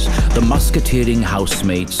jockses, the musketeering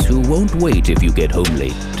housemates who won't wait if you get home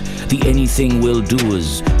late, the anything will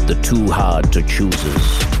doers, the too hard to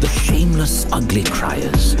choosers, the shameless ugly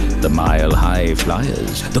criers, the mile high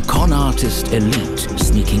flyers, the con artist elite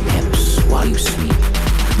sneaking eps while you sleep,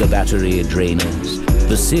 the battery drainers,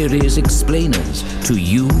 the series explainers, to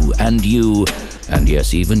you, and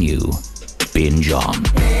yes, even you. Binge on.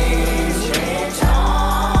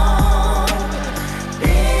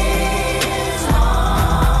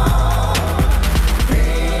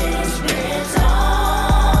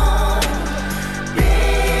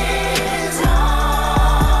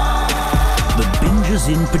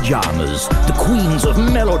 In pajamas, the queens of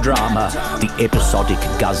melodrama, the episodic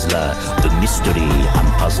guzzler, the mystery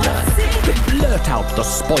unpuzzler, the blurt out the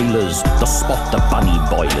spoilers, the spot the bunny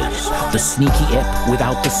boilers, the sneaky ep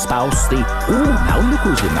without the spouse, the ooh, now look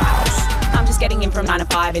who's in the house. I'm just getting in from 9 to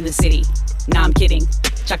 5 in the city. Nah, I'm kidding.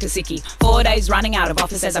 Chuck a sickie. 4 days running out of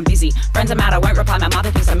office as I'm busy. Friends I'm out, I won't reply, my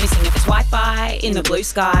mother thinks I'm missing. If it's Wi-Fi in the blue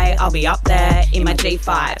sky, I'll be up there in my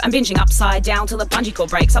G5. I'm binging upside down till the bungee cord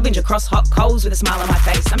breaks. I'll binge across hot coals with a smile on my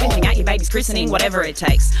face. I'm binging at your baby's christening, whatever it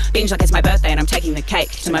takes. Binge like it's my birthday and I'm taking the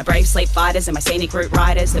cake. To my brave sleep fighters and my scenic route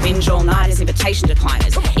riders, the binge all-nighters, invitation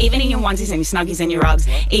decliners. Even in your onesies and your snuggies and your rugs.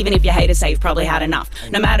 Even if you're haters say you've probably had enough.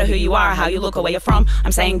 No matter who you are or how you look or where you're from,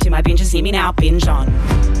 I'm saying to my bingers, hear me now, binge on.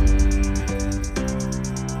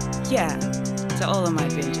 Yeah, to all of my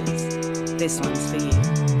binges, this one's for you.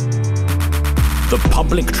 The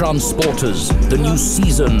public transporters, the new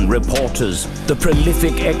season reporters, the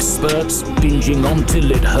prolific experts binging on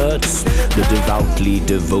till it hurts, the devoutly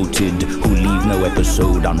devoted who leave no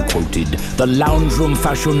episode unquoted, the lounge room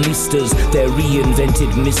fashionistas, their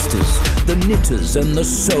reinvented misters, the knitters and the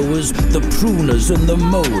sewers, the pruners and the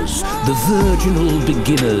mowers, the virginal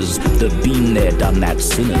beginners, the been there done that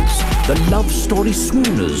sinners, the love story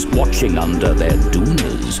swooners watching under their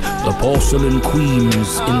dooners, the porcelain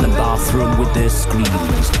queens in the bathroom with their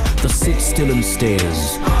screams, the sit still and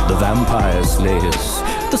stares, the vampire slayers,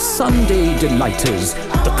 the Sunday delighters,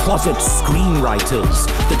 the closet screenwriters,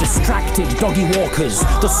 the distracted doggy walkers,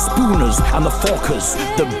 the spooners and the forkers,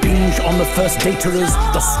 the binge on the first daterers,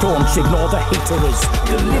 the staunch ignore the haterers,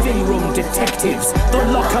 the living room detectives, the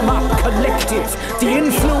lock 'em up collective, the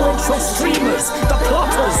influential streamers, the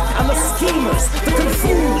plotters and the schemers, the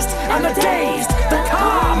confused and the dazed, the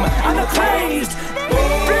calm and the crazed.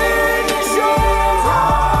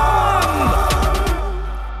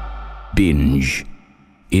 Binge.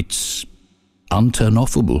 It's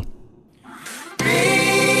unturn-offable.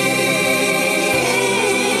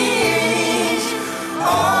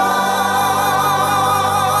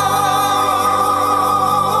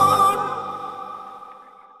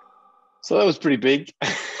 So that was pretty big.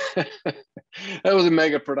 that was a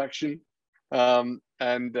mega production. I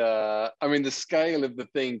mean, the scale of the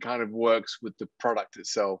thing kind of works with the product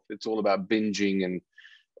itself. It's all about binging and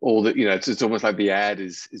all that, it's almost like the ad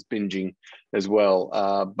is binging as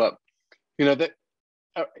well. But, that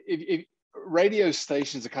if radio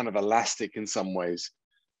stations are kind of elastic in some ways.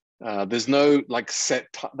 There's no like set,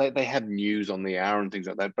 they have news on the hour and things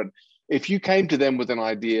like that. But if you came to them with an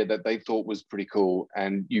idea that they thought was pretty cool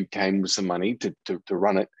and you came with some money to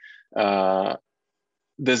run it,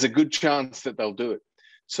 there's a good chance that they'll do it.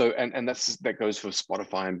 So, and that goes for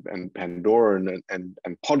Spotify and Pandora and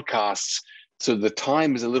podcasts. So the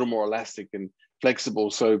time is a little more elastic and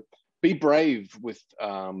flexible. So be brave with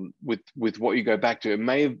what you go back to. It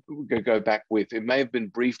may have been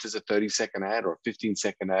briefed as a 30-second ad or a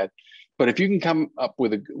 15-second ad, but if you can come up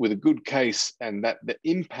with a good case, and that the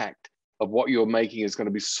impact of what you're making is going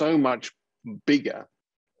to be so much bigger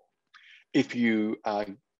if you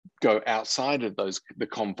go outside of the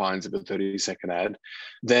confines of a 30-second ad,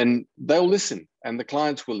 then they'll listen and the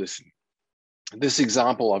clients will listen. This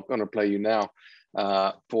example I'm going to play you now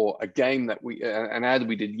for a game that an ad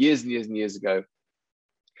we did years and years and years ago.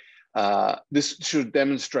 This sort of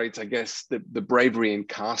demonstrates, I guess, the bravery in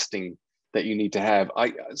casting that you need to have.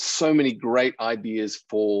 So many great ideas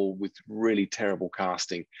fall with really terrible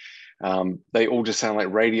casting. They all just sound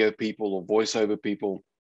like radio people or voiceover people,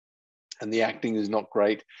 and the acting is not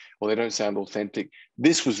great, or they don't sound authentic.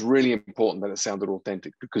 This was really important that it sounded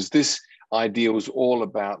authentic, because this idea was all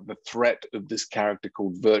about the threat of this character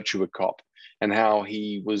called Virtua Cop, and how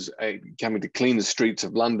he was coming to clean the streets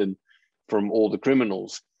of London from all the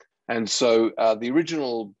criminals. And so the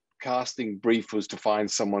original casting brief was to find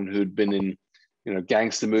someone who'd been in,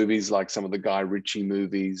 gangster movies, like some of the Guy Ritchie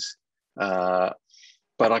movies. But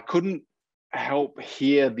I couldn't help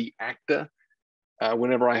hear the actor.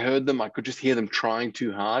 Whenever I heard them, I could just hear them trying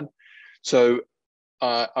too hard. So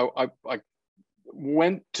I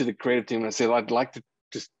went to the creative team and I said, I'd like to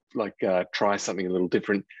just try something a little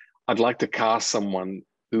different. I'd like to cast someone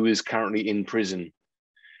who is currently in prison.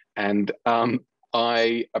 And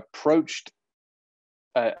I approached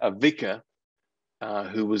a vicar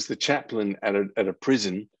who was the chaplain at a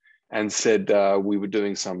prison, and said we were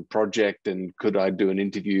doing some project, and could I do an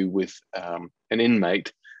interview with an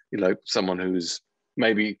inmate, someone who's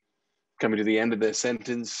maybe coming to the end of their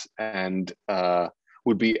sentence and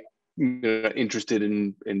would be interested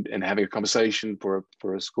in having a conversation for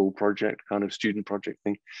a school project, kind of student project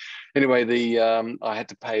thing. Anyway, I had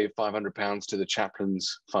to pay £500 to the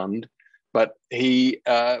chaplain's fund, but he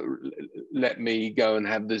let me go and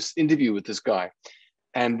have this interview with this guy.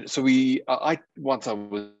 And so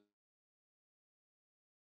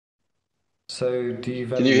So do you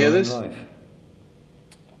value Can you hear this? life?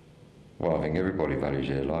 Well, I think everybody values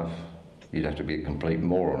their life. You'd have to be a complete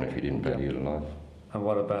moron if you didn't value your life. And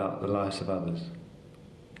what about the lives of others?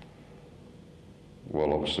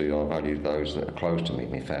 Well, obviously I value those that are close to me,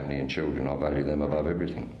 my family and children. I value them above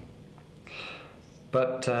everything.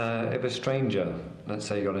 But if a stranger, let's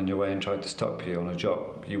say, got in your way and tried to stop you on a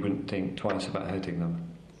job, you wouldn't think twice about hurting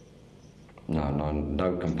them?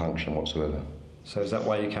 No compunction whatsoever. So is that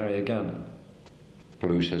why you carry a gun?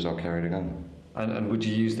 Blue says I carried a gun. And would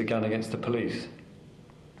you use the gun against the police?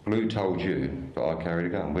 Blue told you that I carried a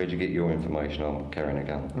gun. Where'd you get your information on carrying a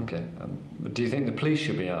gun? Okay. Do you think the police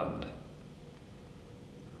should be armed?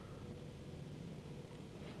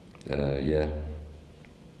 Yeah.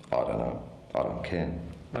 I don't know. I don't care.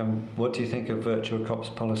 What do you think of Virtua Cop's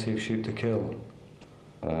policy of shoot to kill?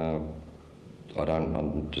 I don't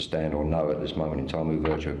understand or know at this moment in time who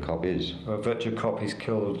Virtua Cop is. Well, Virtua Cop, he's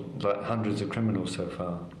killed hundreds of criminals so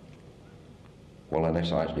far. Well,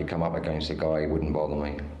 unless I actually come up against a guy, it wouldn't bother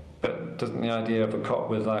me. But doesn't the idea of a cop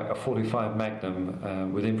with a 45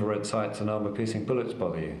 Magnum with infrared sights and armour-piercing bullets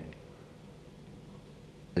bother you?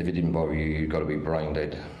 If it didn't bother you, you've got to be brain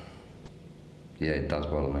dead. Yeah, it does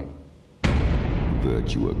bother me.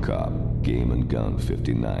 Virtua Cop, Game and Gun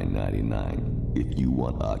 $59.99. If you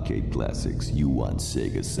want arcade classics, you want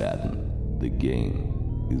Sega Saturn. The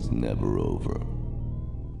game is never over.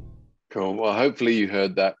 Cool. Well, hopefully you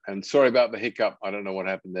heard that. And sorry about the hiccup. I don't know what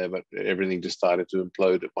happened there, but everything just started to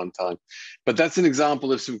implode at one time. But that's an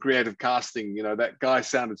example of some creative casting. That guy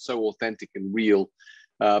sounded so authentic and real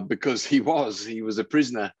because he was a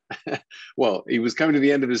prisoner. Well, he was coming to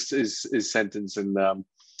the end of his sentence, and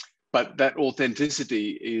but that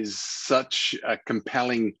authenticity is such a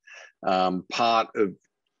compelling part of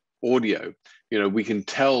audio. We can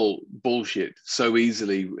tell bullshit so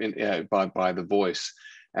easily by the voice.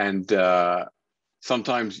 And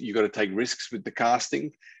sometimes you got to take risks with the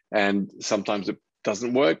casting, and sometimes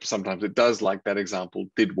doesn't work. Sometimes it does, like that example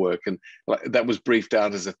did work. And that was briefed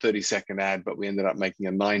out as a 30-second ad, but we ended up making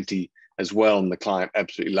a 90 as well. And the client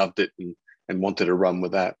absolutely loved it and wanted to run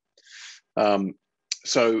with that.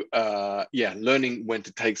 Yeah, learning when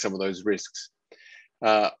to take some of those risks.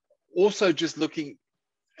 Also, just looking,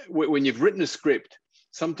 when you've written a script,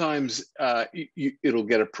 sometimes it'll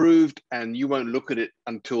get approved and you won't look at it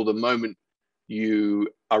until the moment you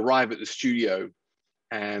arrive at the studio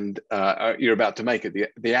and you're about to make it.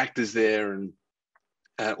 The actor's there and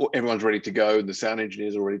everyone's ready to go, and the sound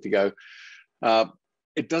engineers are ready to go.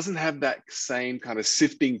 It doesn't have that same kind of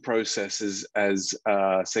sifting processes as,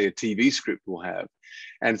 say, a TV script will have.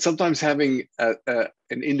 And sometimes having an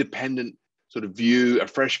independent sort of view, a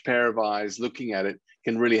fresh pair of eyes looking at it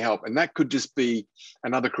can really help. And that could just be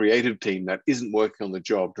another creative team that isn't working on the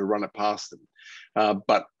job to run it past them.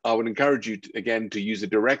 But I would encourage you, again, to use a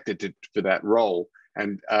director for that role.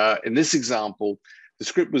 And in this example, the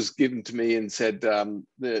script was given to me and said,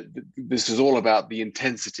 this is all about the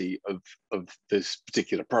intensity of this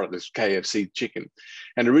particular product, this KFC chicken.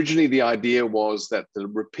 And originally the idea was that the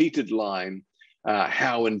repeated line,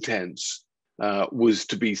 how intense, was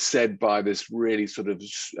to be said by this really sort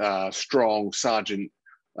of strong sergeant,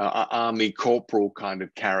 army corporal kind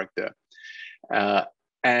of character.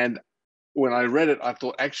 And when I read it, I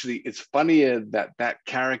thought, actually, it's funnier that that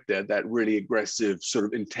character, that really aggressive, sort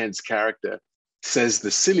of intense character, says the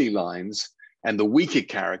silly lines, and the weaker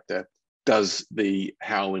character does the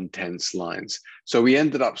how intense lines. So we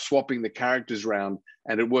ended up swapping the characters around,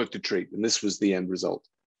 and it worked a treat. And this was the end result.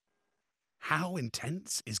 How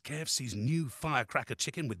intense is KFC's new firecracker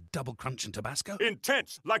chicken with double crunch and Tabasco?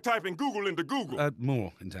 Intense, like typing Google into Google.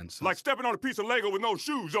 More intense. Like stepping on a piece of Lego with no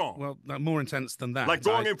shoes on. Well, more intense than that. Like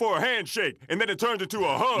going in for a handshake, and then it turns into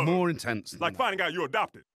a hug. More intense. Like finding out you're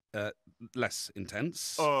adopted. Less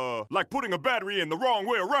intense. Like putting a battery in the wrong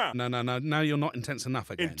way around. No, now you're not intense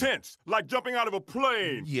enough again. Intense, like jumping out of a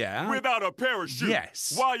plane. Yeah. Without a parachute.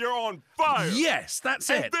 Yes. While you're on fire. Yes, that's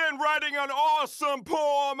it. And then writing an awesome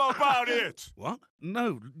poem about it. What?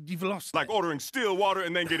 No, you've lost Like ordering still water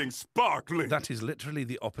and then getting sparkling. That is literally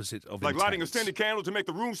the opposite of like intense. lighting a scented candle to make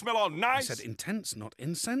the room smell all nice. I said intense, not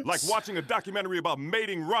incense. Like watching a documentary about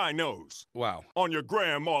mating rhinos. Wow. On your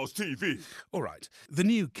grandma's TV. All right. The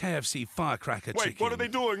new KFC firecracker chicken. Wait, what are they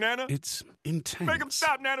doing, Nana? It's intense. Make them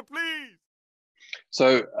stop, Nana, please.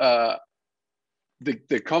 So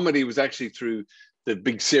the comedy was actually through the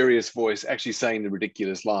big serious voice actually saying the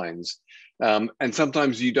ridiculous lines. And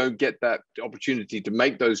sometimes you don't get that opportunity to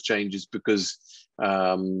make those changes because,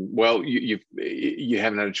 well, you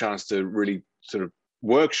haven't had a chance to really sort of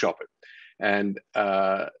workshop it. And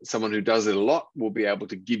someone who does it a lot will be able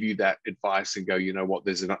to give you that advice and go, you know what,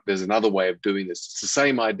 there's another way of doing this. It's the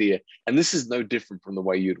same idea. And this is no different from the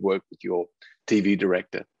way you'd work with your TV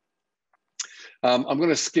director. I'm going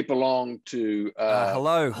to skip along to...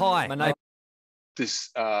 hello, hi. My name... This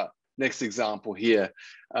next example here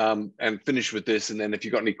and finish with this. And then if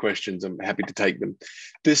you've got any questions, I'm happy to take them.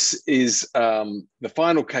 This is the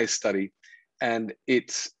final case study. And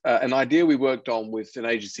it's an idea we worked on with an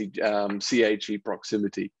agency, CHE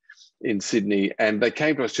Proximity in Sydney. And they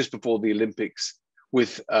came to us just before the Olympics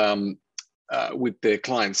with their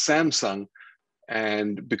client, Samsung.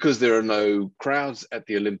 And because there are no crowds at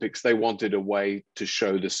the Olympics, they wanted a way to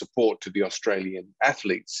show the support to the Australian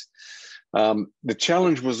athletes. The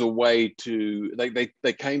challenge was a way to,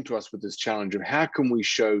 they came to us with this challenge of how can we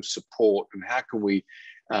show support and how can we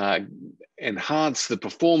enhance the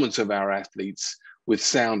performance of our athletes with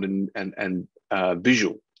sound and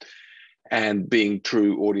visual. And being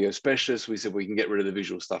true audio specialists, we said we can get rid of the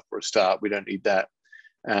visual stuff for a start. We don't need that.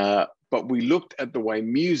 But we looked at the way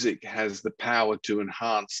music has the power to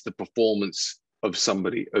enhance the performance of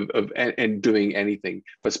somebody and doing anything,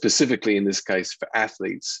 but specifically in this case for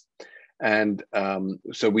athletes. And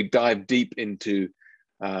so we dive deep into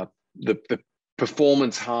the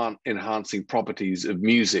performance enhancing properties of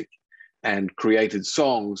music and created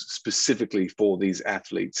songs specifically for these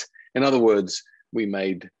athletes. In other words, we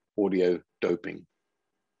made audio doping.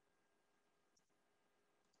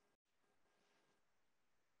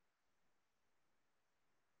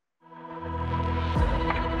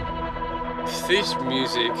 This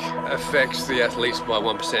music affects the athletes by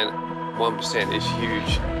 1%. 1% is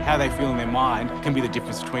huge. How they feel in their mind can be the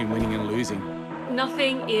difference between winning and losing.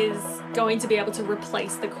 Nothing is going to be able to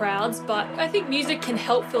replace the crowds, but I think music can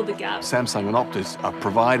help fill the gap. Samsung and Optus are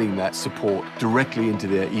providing that support directly into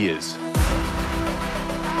their ears.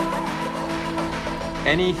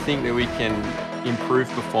 Anything that we can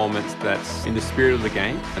improved performance that's in the spirit of the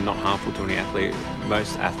game and not harmful to any athlete.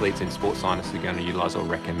 Most athletes and sports scientists are going to utilise or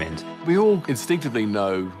recommend. We all instinctively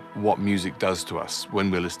know what music does to us when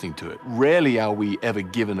we're listening to it. Rarely are we ever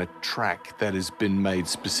given a track that has been made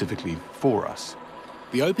specifically for us.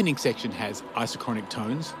 The opening section has isochronic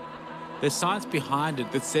tones. There's science behind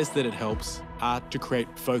it that says that it helps to create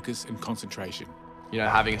focus and concentration. You know,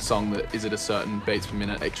 having a song that is at a certain beats per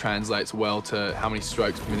minute, it translates well to how many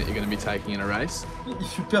strokes per minute you're going to be taking in a race.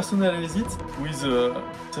 If you personalize it with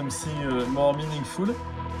something more meaningful,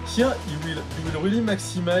 here you will really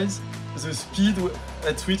maximize the speed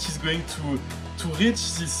at which it's going to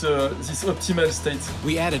reach this optimal state.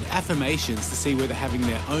 We added affirmations to see whether having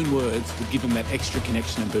their own words would give them that extra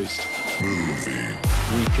connection and boost.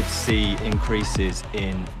 We could see increases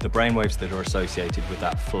in the brainwaves that are associated with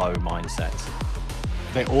that flow mindset.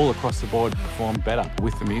 They all across the board performed better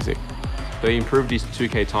with the music. They improved his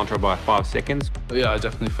 2K time trial by 5 seconds. Yeah, I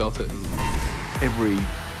definitely felt it. Every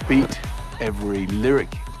beat, every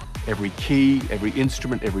lyric, every key, every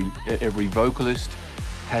instrument, every vocalist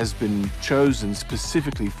has been chosen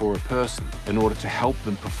specifically for a person in order to help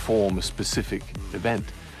them perform a specific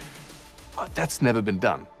event. That's never been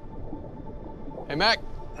done. Hey, Mac.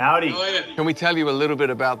 Howdy. Can we tell you a little bit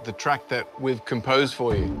about the track that we've composed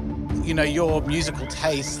for you? You know, your musical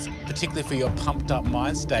taste, particularly for your pumped-up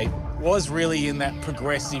mind state, was really in that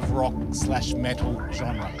progressive rock/metal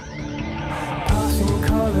genre.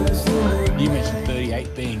 You mentioned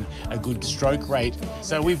 38 being a good stroke rate,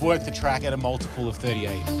 so we've worked the track at a multiple of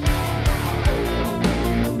 38.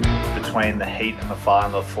 Between the heat and the fire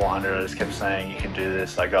and the 400, I just kept saying, you can do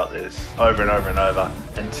this, I got this, over and over and over,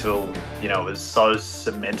 until, you know, it was so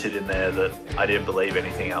cemented in there that I didn't believe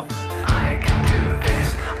anything else. I can do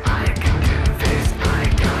this, I can do this, I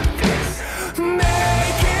got this. Making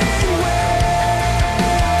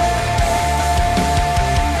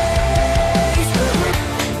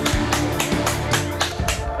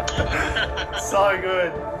waves. So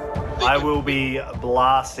good. I will be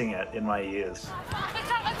blasting it in my ears.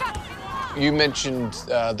 You mentioned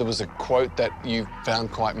there was a quote that you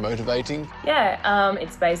found quite motivating. Yeah,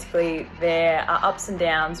 it's basically there are ups and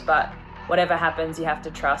downs, but whatever happens, you have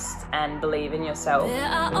to trust and believe in yourself. There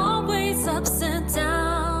are always ups and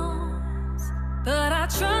downs, but I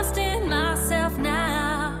trust in myself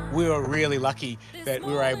now. We were really lucky that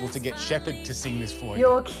we were able to get Shepard to sing this for you.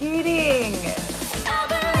 You're kidding.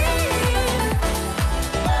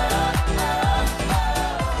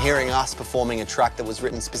 Hearing us performing a track that was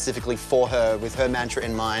written specifically for her, with her mantra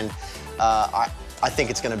in mind, I think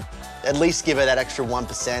it's going to at least give her that extra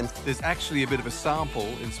 1%. There's actually a bit of a sample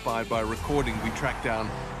inspired by a recording we tracked down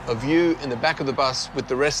of you in the back of the bus with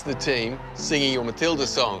the rest of the team singing your Matilda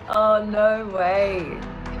song. Oh, no way.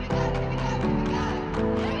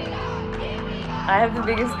 I have the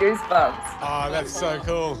biggest goosebumps. Oh, that's so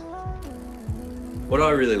cool. What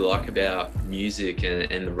I really like about music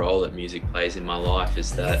and the role that music plays in my life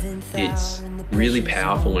is that it's really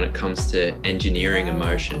powerful when it comes to engineering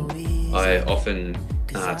emotion. I often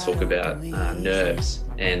talk about nerves,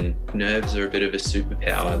 and nerves are a bit of a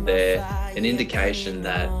superpower. They're an indication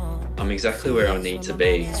that I'm exactly where I need to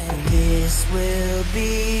be. This will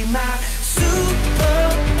be my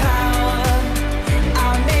superpower.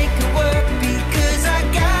 I'll make it work because I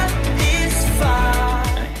got this far.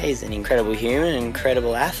 He's an incredible human, an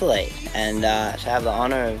incredible athlete, and to have the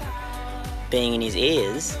honour of being in his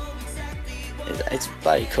ears, it's a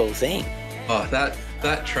bloody cool thing. Oh, that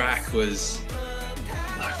track was,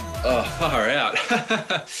 oh, far out.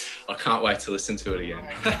 I can't wait to listen to it again.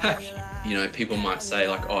 You know, people might say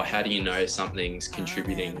like, oh, how do you know something's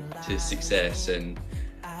contributing to success? And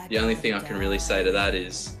the only thing I can really say to that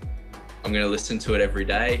is I'm going to listen to it every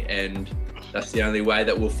day, and that's the only way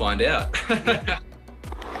that we'll find out.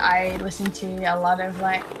 I listen to a lot of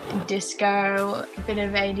like disco, a bit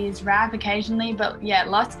of 80s rap occasionally, but yeah,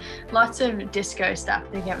 lots of disco stuff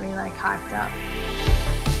to get me like hyped up.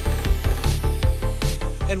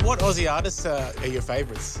 And what Aussie artists are your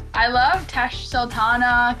favourites? I love Tash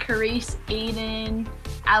Sultana, Carice Eden,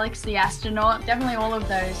 Alex the Astronaut, definitely all of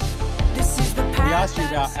those. We asked you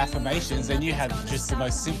about affirmations and you had just the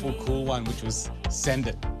most simple, cool one, which was send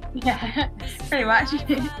it. Yeah, pretty much.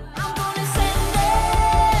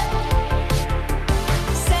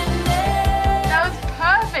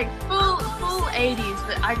 Perfect, full 80s,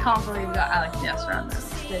 but I can't believe we got Alex the Astronaut.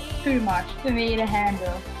 It's too much for me to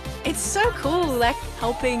handle. It's so cool, like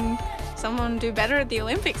helping someone do better at the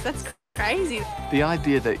Olympics. That's crazy. The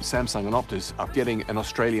idea that Samsung and Optus are getting an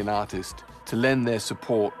Australian artist to lend their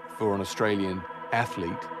support for an Australian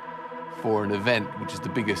athlete for an event which is the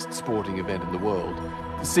biggest sporting event in the world.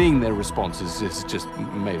 Seeing their responses has just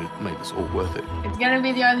made us all worth it. It's gonna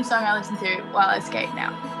be the only song I listen to while I skate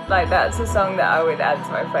now. Like, that's a song that I would add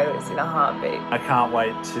to my playlist in a heartbeat. I can't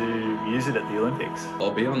wait to use it at the Olympics.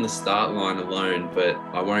 I'll be on the start line alone, but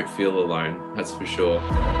I won't feel alone, that's for sure.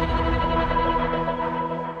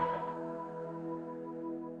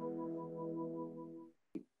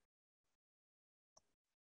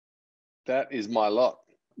 That is my lot.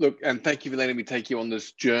 Look, and thank you for letting me take you on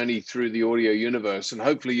this journey through the audio universe. And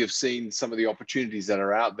hopefully you've seen some of the opportunities that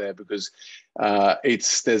are out there, because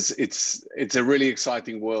it's a really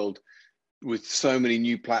exciting world with so many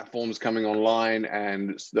new platforms coming online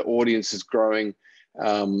and the audience is growing.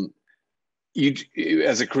 As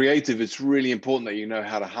a creative, it's really important that you know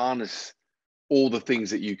how to harness all the things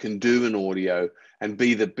that you can do in audio and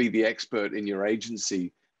be the expert in your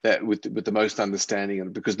agency that with the most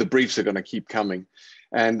understanding, because the briefs are going to keep coming.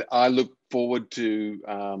 And I look forward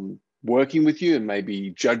to working with you and maybe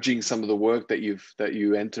judging some of the work that you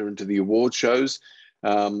enter into the award shows,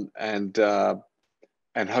 and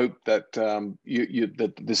hope that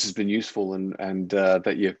that this has been useful and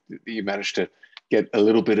that you managed to get a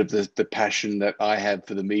little bit of the passion that I have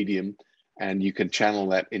for the medium, and you can channel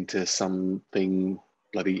that into something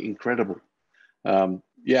bloody incredible.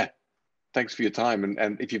 Yeah. Thanks for your time.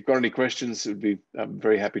 And if you've got any questions, I'm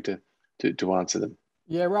very happy to answer them.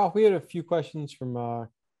 Yeah, Ralph, we had a few questions from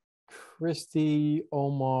Christy,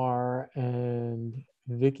 Omar, and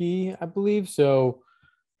Vicky, I believe. So,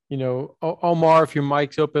 Omar, if your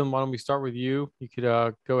mic's open, why don't we start with you? You could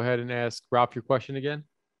go ahead and ask Ralph your question again.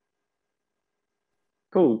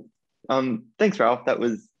 Cool. Thanks, Ralph. That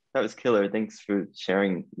was killer. Thanks for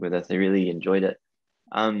sharing with us. I really enjoyed it.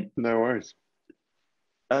 No worries.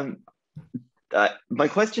 My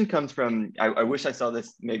question comes from, I wish I saw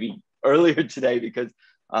this maybe earlier today, because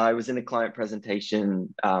I was in a client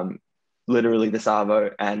presentation, literally this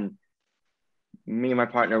Arvo, and me and my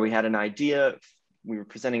partner, we had an idea. We were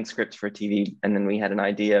presenting scripts for TV, and then we had an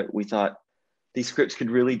idea. We thought these scripts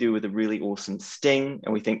could really do with a really awesome sting,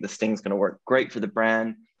 and we think the sting's going to work great for the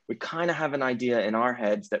brand. We kind of have an idea in our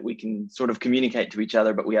heads that we can sort of communicate to each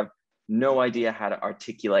other, but we have no idea how to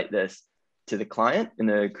articulate this to the client in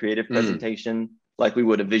a creative presentation, like we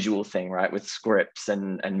would a visual thing, right? With scripts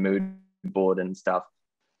and mood board and stuff.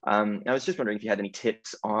 I was just wondering if you had any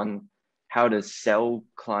tips on how to sell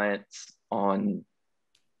clients on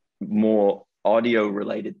more audio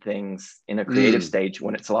related things in a creative stage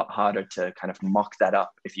when it's a lot harder to kind of mock that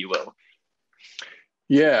up, if you will.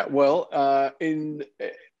 Yeah, well,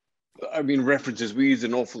 references, we use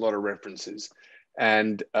an awful lot of references,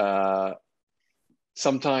 and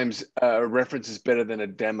sometimes a reference is better than a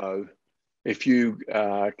demo. If you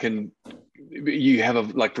you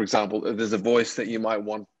have for example, there's a voice that you might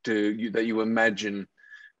want that you imagine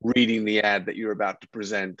reading the ad that you're about to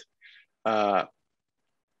present.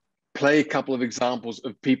 Play a couple of examples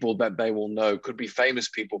of people that they will know, could be famous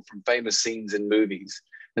people from famous scenes in movies,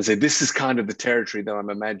 and say, this is kind of the territory that I'm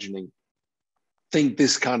imagining. Think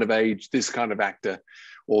this kind of age, this kind of actor,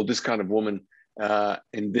 or this kind of woman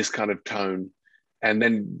in this kind of tone. And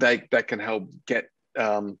then that can help get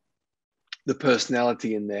the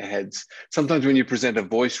personality in their heads. Sometimes when you present a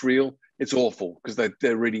voice reel, it's awful because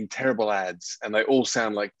they're reading terrible ads and they all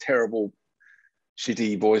sound like terrible,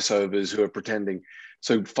 shitty voiceovers who are pretending.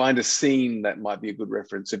 So find a scene that might be a good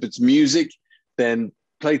reference. If it's music, then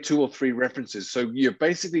play 2 or 3 references. So you're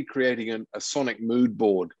basically creating a sonic mood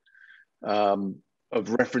board of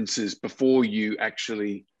references before you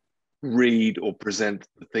actually read or present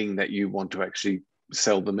the thing that you want to actually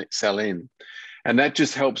sell in. And that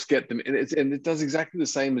just helps get them, and it does exactly the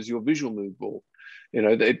same as your visual mood board,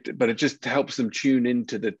 but it just helps them tune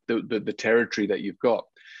into the territory that you've got.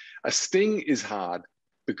 A sting is hard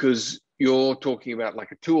because you're talking about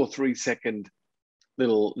like a 2 or 3 second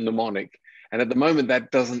little mnemonic. And at the moment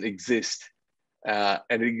that doesn't exist. And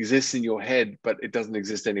it exists in your head, but it doesn't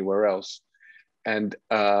exist anywhere else. And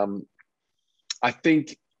I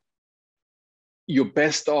think you're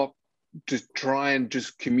best off to try and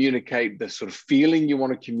just communicate the sort of feeling you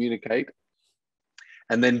want to communicate,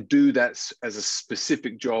 and then do that as a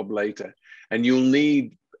specific job later. And you'll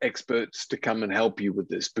need experts to come and help you with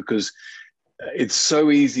this, because it's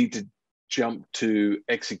so easy to jump to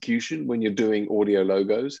execution when you're doing audio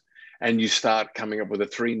logos, and you start coming up with a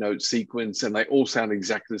 3-note sequence, and they all sound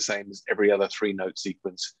exactly the same as every other 3-note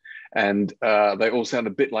sequence. And they all sound a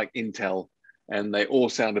bit like Intel, and they all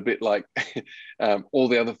sound a bit like all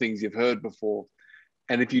the other things you've heard before.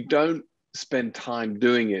 And if you don't spend time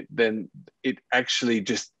doing it, then it actually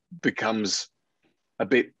just becomes a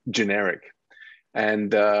bit generic.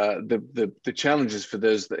 And the challenge is for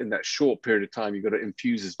those that in that short period of time, you've got to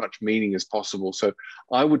infuse as much meaning as possible. So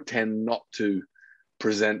I would tend not to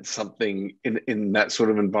present something in that sort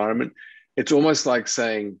of environment. It's almost like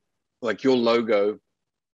saying, like your logo,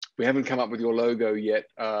 we haven't come up with your logo yet.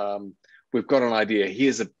 We've got an idea.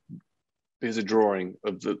 Here's a drawing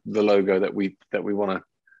of the logo that we want to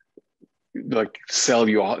like sell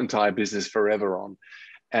your entire business forever on.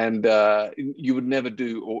 And you would never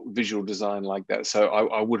do visual design like that. So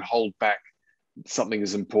I would hold back something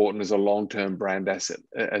as important as a long-term brand asset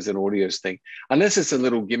as an audios thing, unless it's a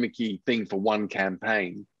little gimmicky thing for one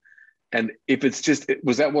campaign. And if it's just,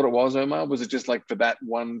 was that what it was, Omar? Was it just like for that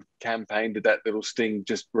one campaign? Did that little sting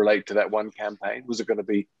just relate to that one campaign? Was it going to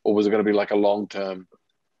be, or was it going to be like a long-term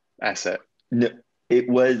asset? No, it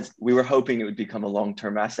was, we were hoping it would become a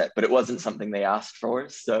long-term asset, but it wasn't something they asked for.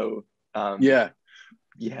 So yeah.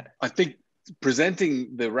 Yeah. I think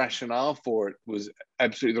presenting the rationale for it was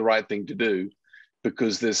absolutely the right thing to do,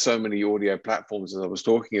 because there's so many audio platforms, as I was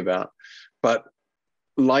talking about. But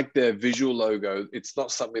like their visual logo, it's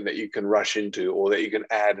not something that you can rush into, or that you can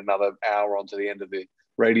add another hour onto the end of the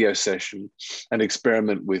radio session and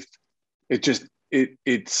experiment with. It just,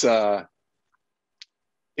 it's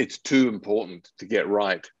too important to get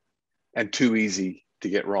right and too easy to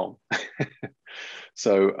get wrong.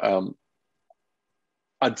 So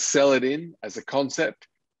I'd sell it in as a concept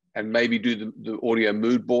and maybe do the audio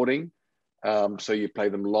mood boarding. So you play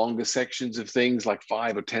them longer sections of things like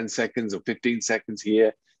 5 or 10 seconds or 15 seconds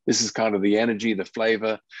here. This is kind of the energy, the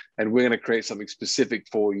flavor, and we're going to create something specific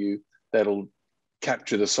for you that'll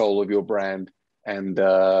capture the soul of your brand, and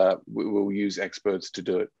we'll use experts to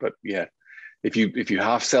do it. But yeah, if you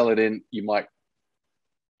half sell it in, you might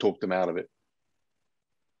talk them out of it.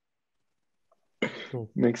 Cool.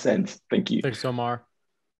 Makes sense. Thank you. Thanks, Omar.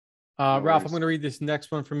 Ralph, I'm going to read this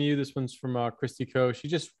next one from you. This one's from Christy Ko. She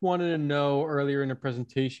just wanted to know earlier in the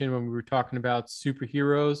presentation when we were talking about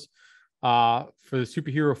superheroes, for the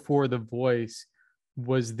superhero for the voice,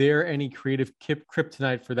 was there any creative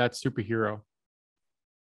kryptonite for that superhero?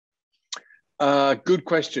 Good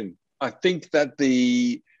question. I think that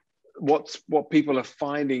what people are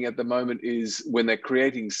finding at the moment is when they're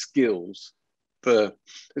creating skills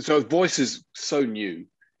so voice is so new.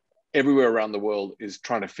 Everywhere around the world is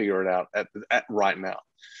trying to figure it out at right now.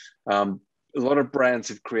 A lot of brands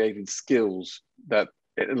have created skills that,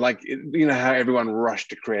 like, you know how everyone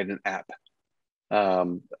rushed to create an app a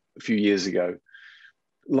few years ago.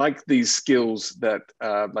 Like these skills that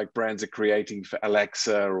like brands are creating for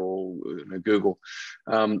Alexa or Google,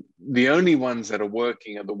 the only ones that are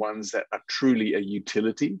working are the ones that are truly a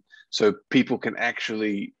utility. So people can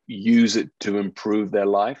actually use it to improve their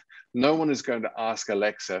life. No one is going to ask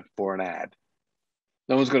Alexa for an ad.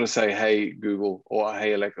 No one's going to say, hey, Google, or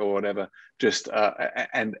hey, Alexa, or whatever.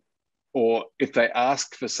 Or if they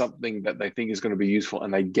ask for something that they think is going to be useful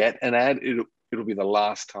and they get an ad, it'll be the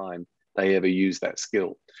last time they ever use that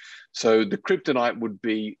skill. So the kryptonite would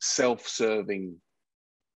be self-serving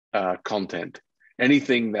content.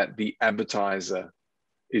 Anything that the advertiser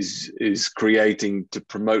is creating to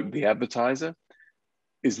promote the advertiser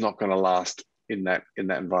is not going to last in that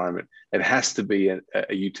environment. It has to be a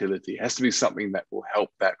utility. It has to be something that will help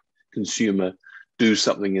that consumer do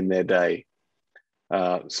something in their day.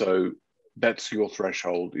 So that's your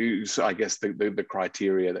threshold. So I guess the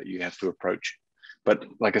criteria that you have to approach. But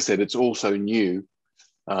like I said, it's also new.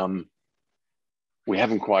 We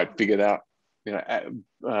haven't quite figured out,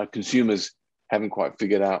 consumers haven't quite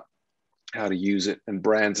figured out how to use it, and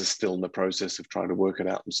brands are still in the process of trying to work it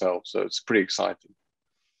out themselves. So it's pretty exciting.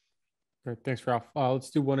 Great. Thanks, Ralph.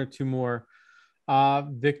 Let's do one or two more.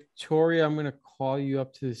 Victoria, I'm going to call you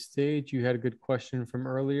up to the stage. You had a good question from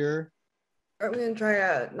earlier. I'm going to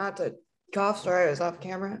try not to cough. Sorry, I was off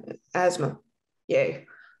camera. Asthma. Yay.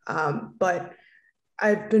 But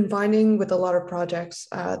I've been finding with a lot of projects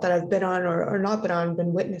that I've been on or not been on,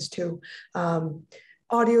 been witness to,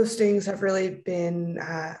 audio stings have really been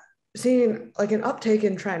seeing like an uptake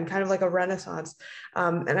in trend, kind of like a renaissance.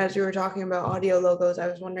 And as you were talking about audio logos, I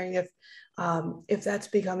was wondering if that's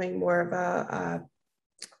becoming more of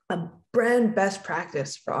a brand best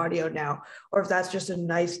practice for audio now, or if that's just a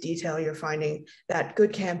nice detail you're finding that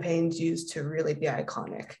good campaigns use to really be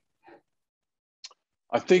iconic.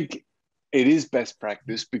 I think it is best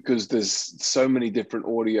practice because there's so many different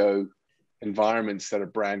audio environments that a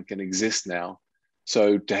brand can exist now.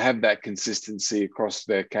 So to have that consistency across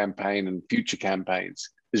their campaign and future campaigns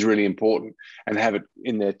is really important, and have it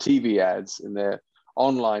in their TV ads, in their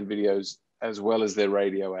online videos, as well as their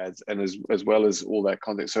radio ads, and as well as all that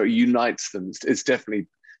content. So it unites them. It's definitely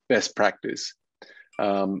best practice.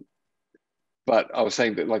 But I was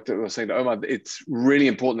saying that, like I was saying to Omar, it's really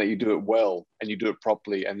important that you do it well and you do it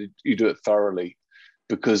properly and you do it thoroughly,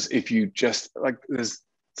 because if you just like, there's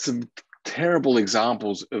some terrible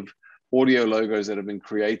examples of audio logos that have been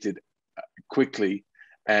created quickly,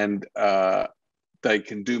 and they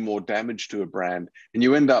can do more damage to a brand, and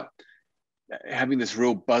you end up having this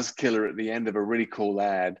real buzz killer at the end of a really cool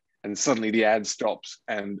ad, and suddenly the ad stops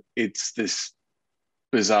and it's this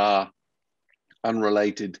bizarre,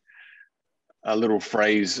 unrelated a little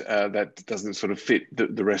phrase that doesn't sort of fit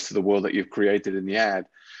the rest of the world that you've created in the ad.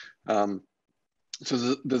 So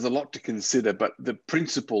there's a lot to consider, but the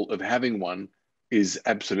principle of having one is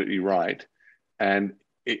absolutely right. And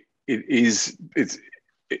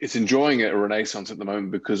it's enjoying a renaissance at the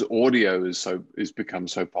moment because audio is become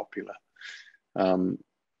so popular.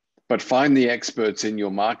 But find the experts in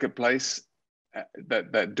your marketplace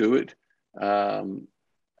that do it.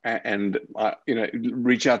 And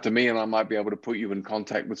reach out to me, and I might be able to put you in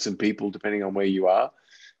contact with some people depending on where you are.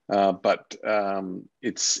 But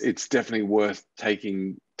it's definitely worth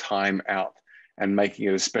taking time out and making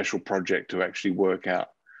it a special project to actually work out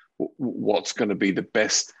what's going to be the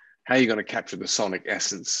best, how you're going to capture the sonic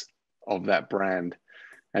essence of that brand.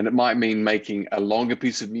 And it might mean making a longer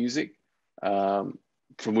piece of music from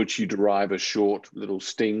which you derive a short little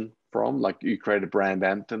sting from, like you create a brand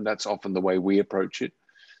anthem. That's often the way we approach it.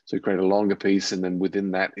 So you create a longer piece, and then within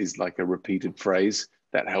that is like a repeated phrase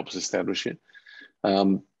that helps establish it.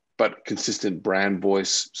 But consistent brand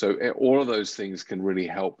voice. So all of those things can really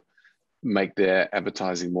help make their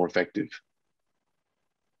advertising more effective.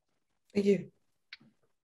 Thank you.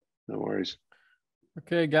 No worries.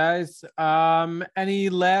 Okay, guys. Any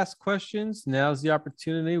last questions? Now's the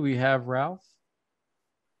opportunity. We have Ralph.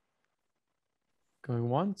 Going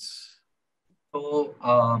once. So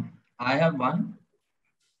I have one.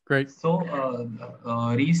 Great. So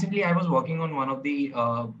recently I was working on one of the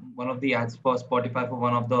ads for Spotify for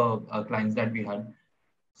one of the clients that we had.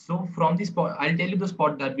 So from the spot, I'll tell you the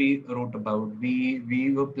spot that we wrote about.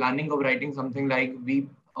 We were planning of writing something like we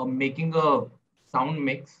are making a sound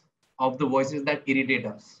mix of the voices that irritate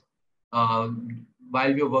us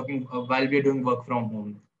while we are working, while we are doing work from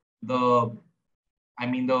home. The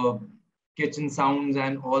kitchen sounds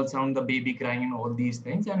and all sound, the baby crying and all these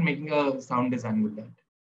things, and making a sound design with that.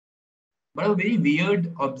 But a very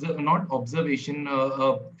weird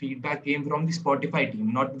feedback came from the Spotify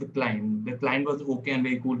team, not the client. The client was okay and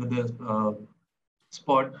very cool with the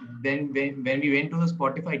spot. Then when we went to the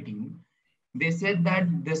Spotify team, they said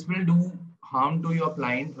that this will do harm to your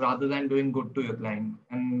client rather than doing good to your client.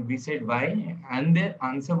 And we said, why? And their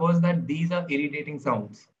answer was that these are irritating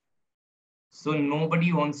sounds. So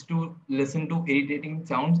nobody wants to listen to irritating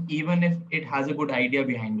sounds, even if it has a good idea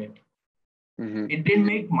behind it. It didn't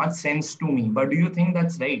make much sense to me, but do you think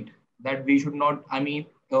that's right? That we should not, on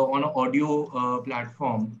an audio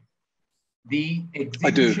platform, the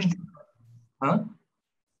execution. I do.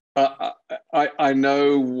 Huh? I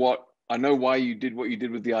know why you did what you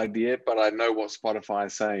did with the idea, but I know what Spotify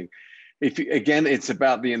is saying. Again, it's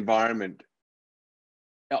about the environment.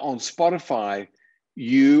 On Spotify,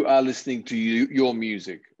 you are listening to your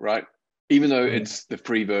music, right? Even though it's the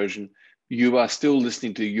free version, you are still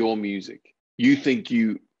listening to your music. You think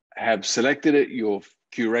you have selected it, you've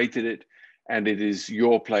curated it, and it is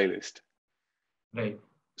your playlist. Right.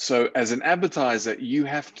 So as an advertiser, you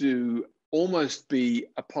have to almost be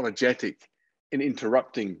apologetic in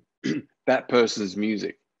interrupting that person's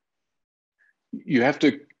music. You have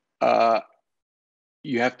to be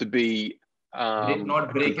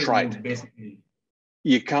not break contrite. his mood, basically.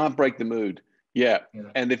 You can't break the mood. Yeah.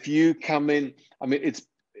 And if you come in, it's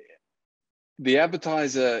the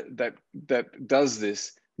advertiser that does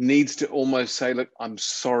this needs to almost say, look, I'm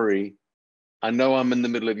sorry. I know I'm in the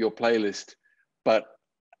middle of your playlist, but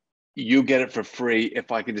you get it for free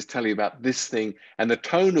if I can just tell you about this thing. And the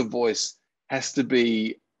tone of voice has to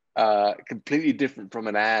be completely different from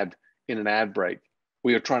an ad in an ad break,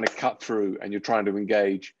 where you're trying to cut through and you're trying to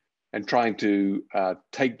engage and trying to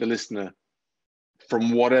take the listener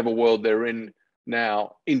from whatever world they're in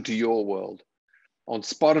now into your world. On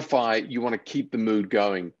Spotify, you want to keep the mood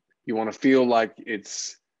going. You want to feel like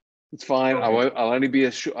it's fine. Okay. I'll only be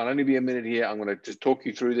a minute here. I'm going to just talk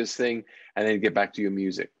you through this thing and then get back to your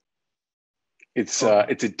music. It's a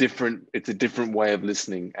different way of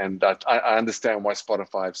listening, and I understand why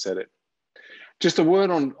Spotify have said it. Just a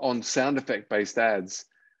word on sound effect based ads.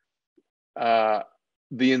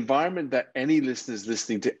 The environment that any listener's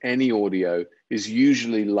listening to any audio is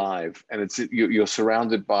usually live, and you're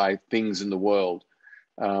surrounded by things in the world,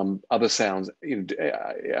 other sounds,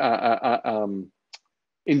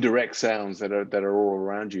 indirect sounds that are all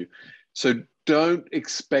around you. So don't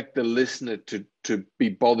expect the listener to be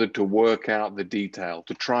bothered to work out the detail,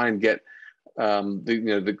 to try and get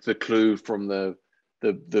the clue from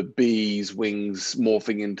the bee's wings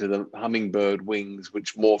morphing into the hummingbird wings,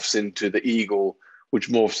 which morphs into the eagle, which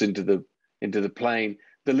morphs into the plane.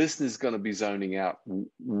 The listener's going to be zoning out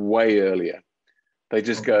way earlier. They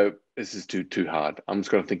just go, this is too hard. I'm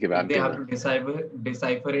just going to think about They dinner. have to decipher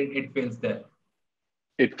it. It fails there.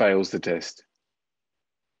 It fails the test.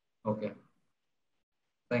 Okay.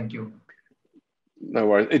 Thank you. No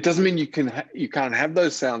worries. It doesn't mean you can't have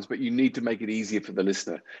those sounds, but you need to make it easier for the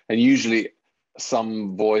listener. And usually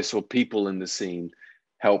some voice or people in the scene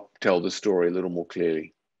help tell the story a little more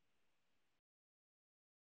clearly.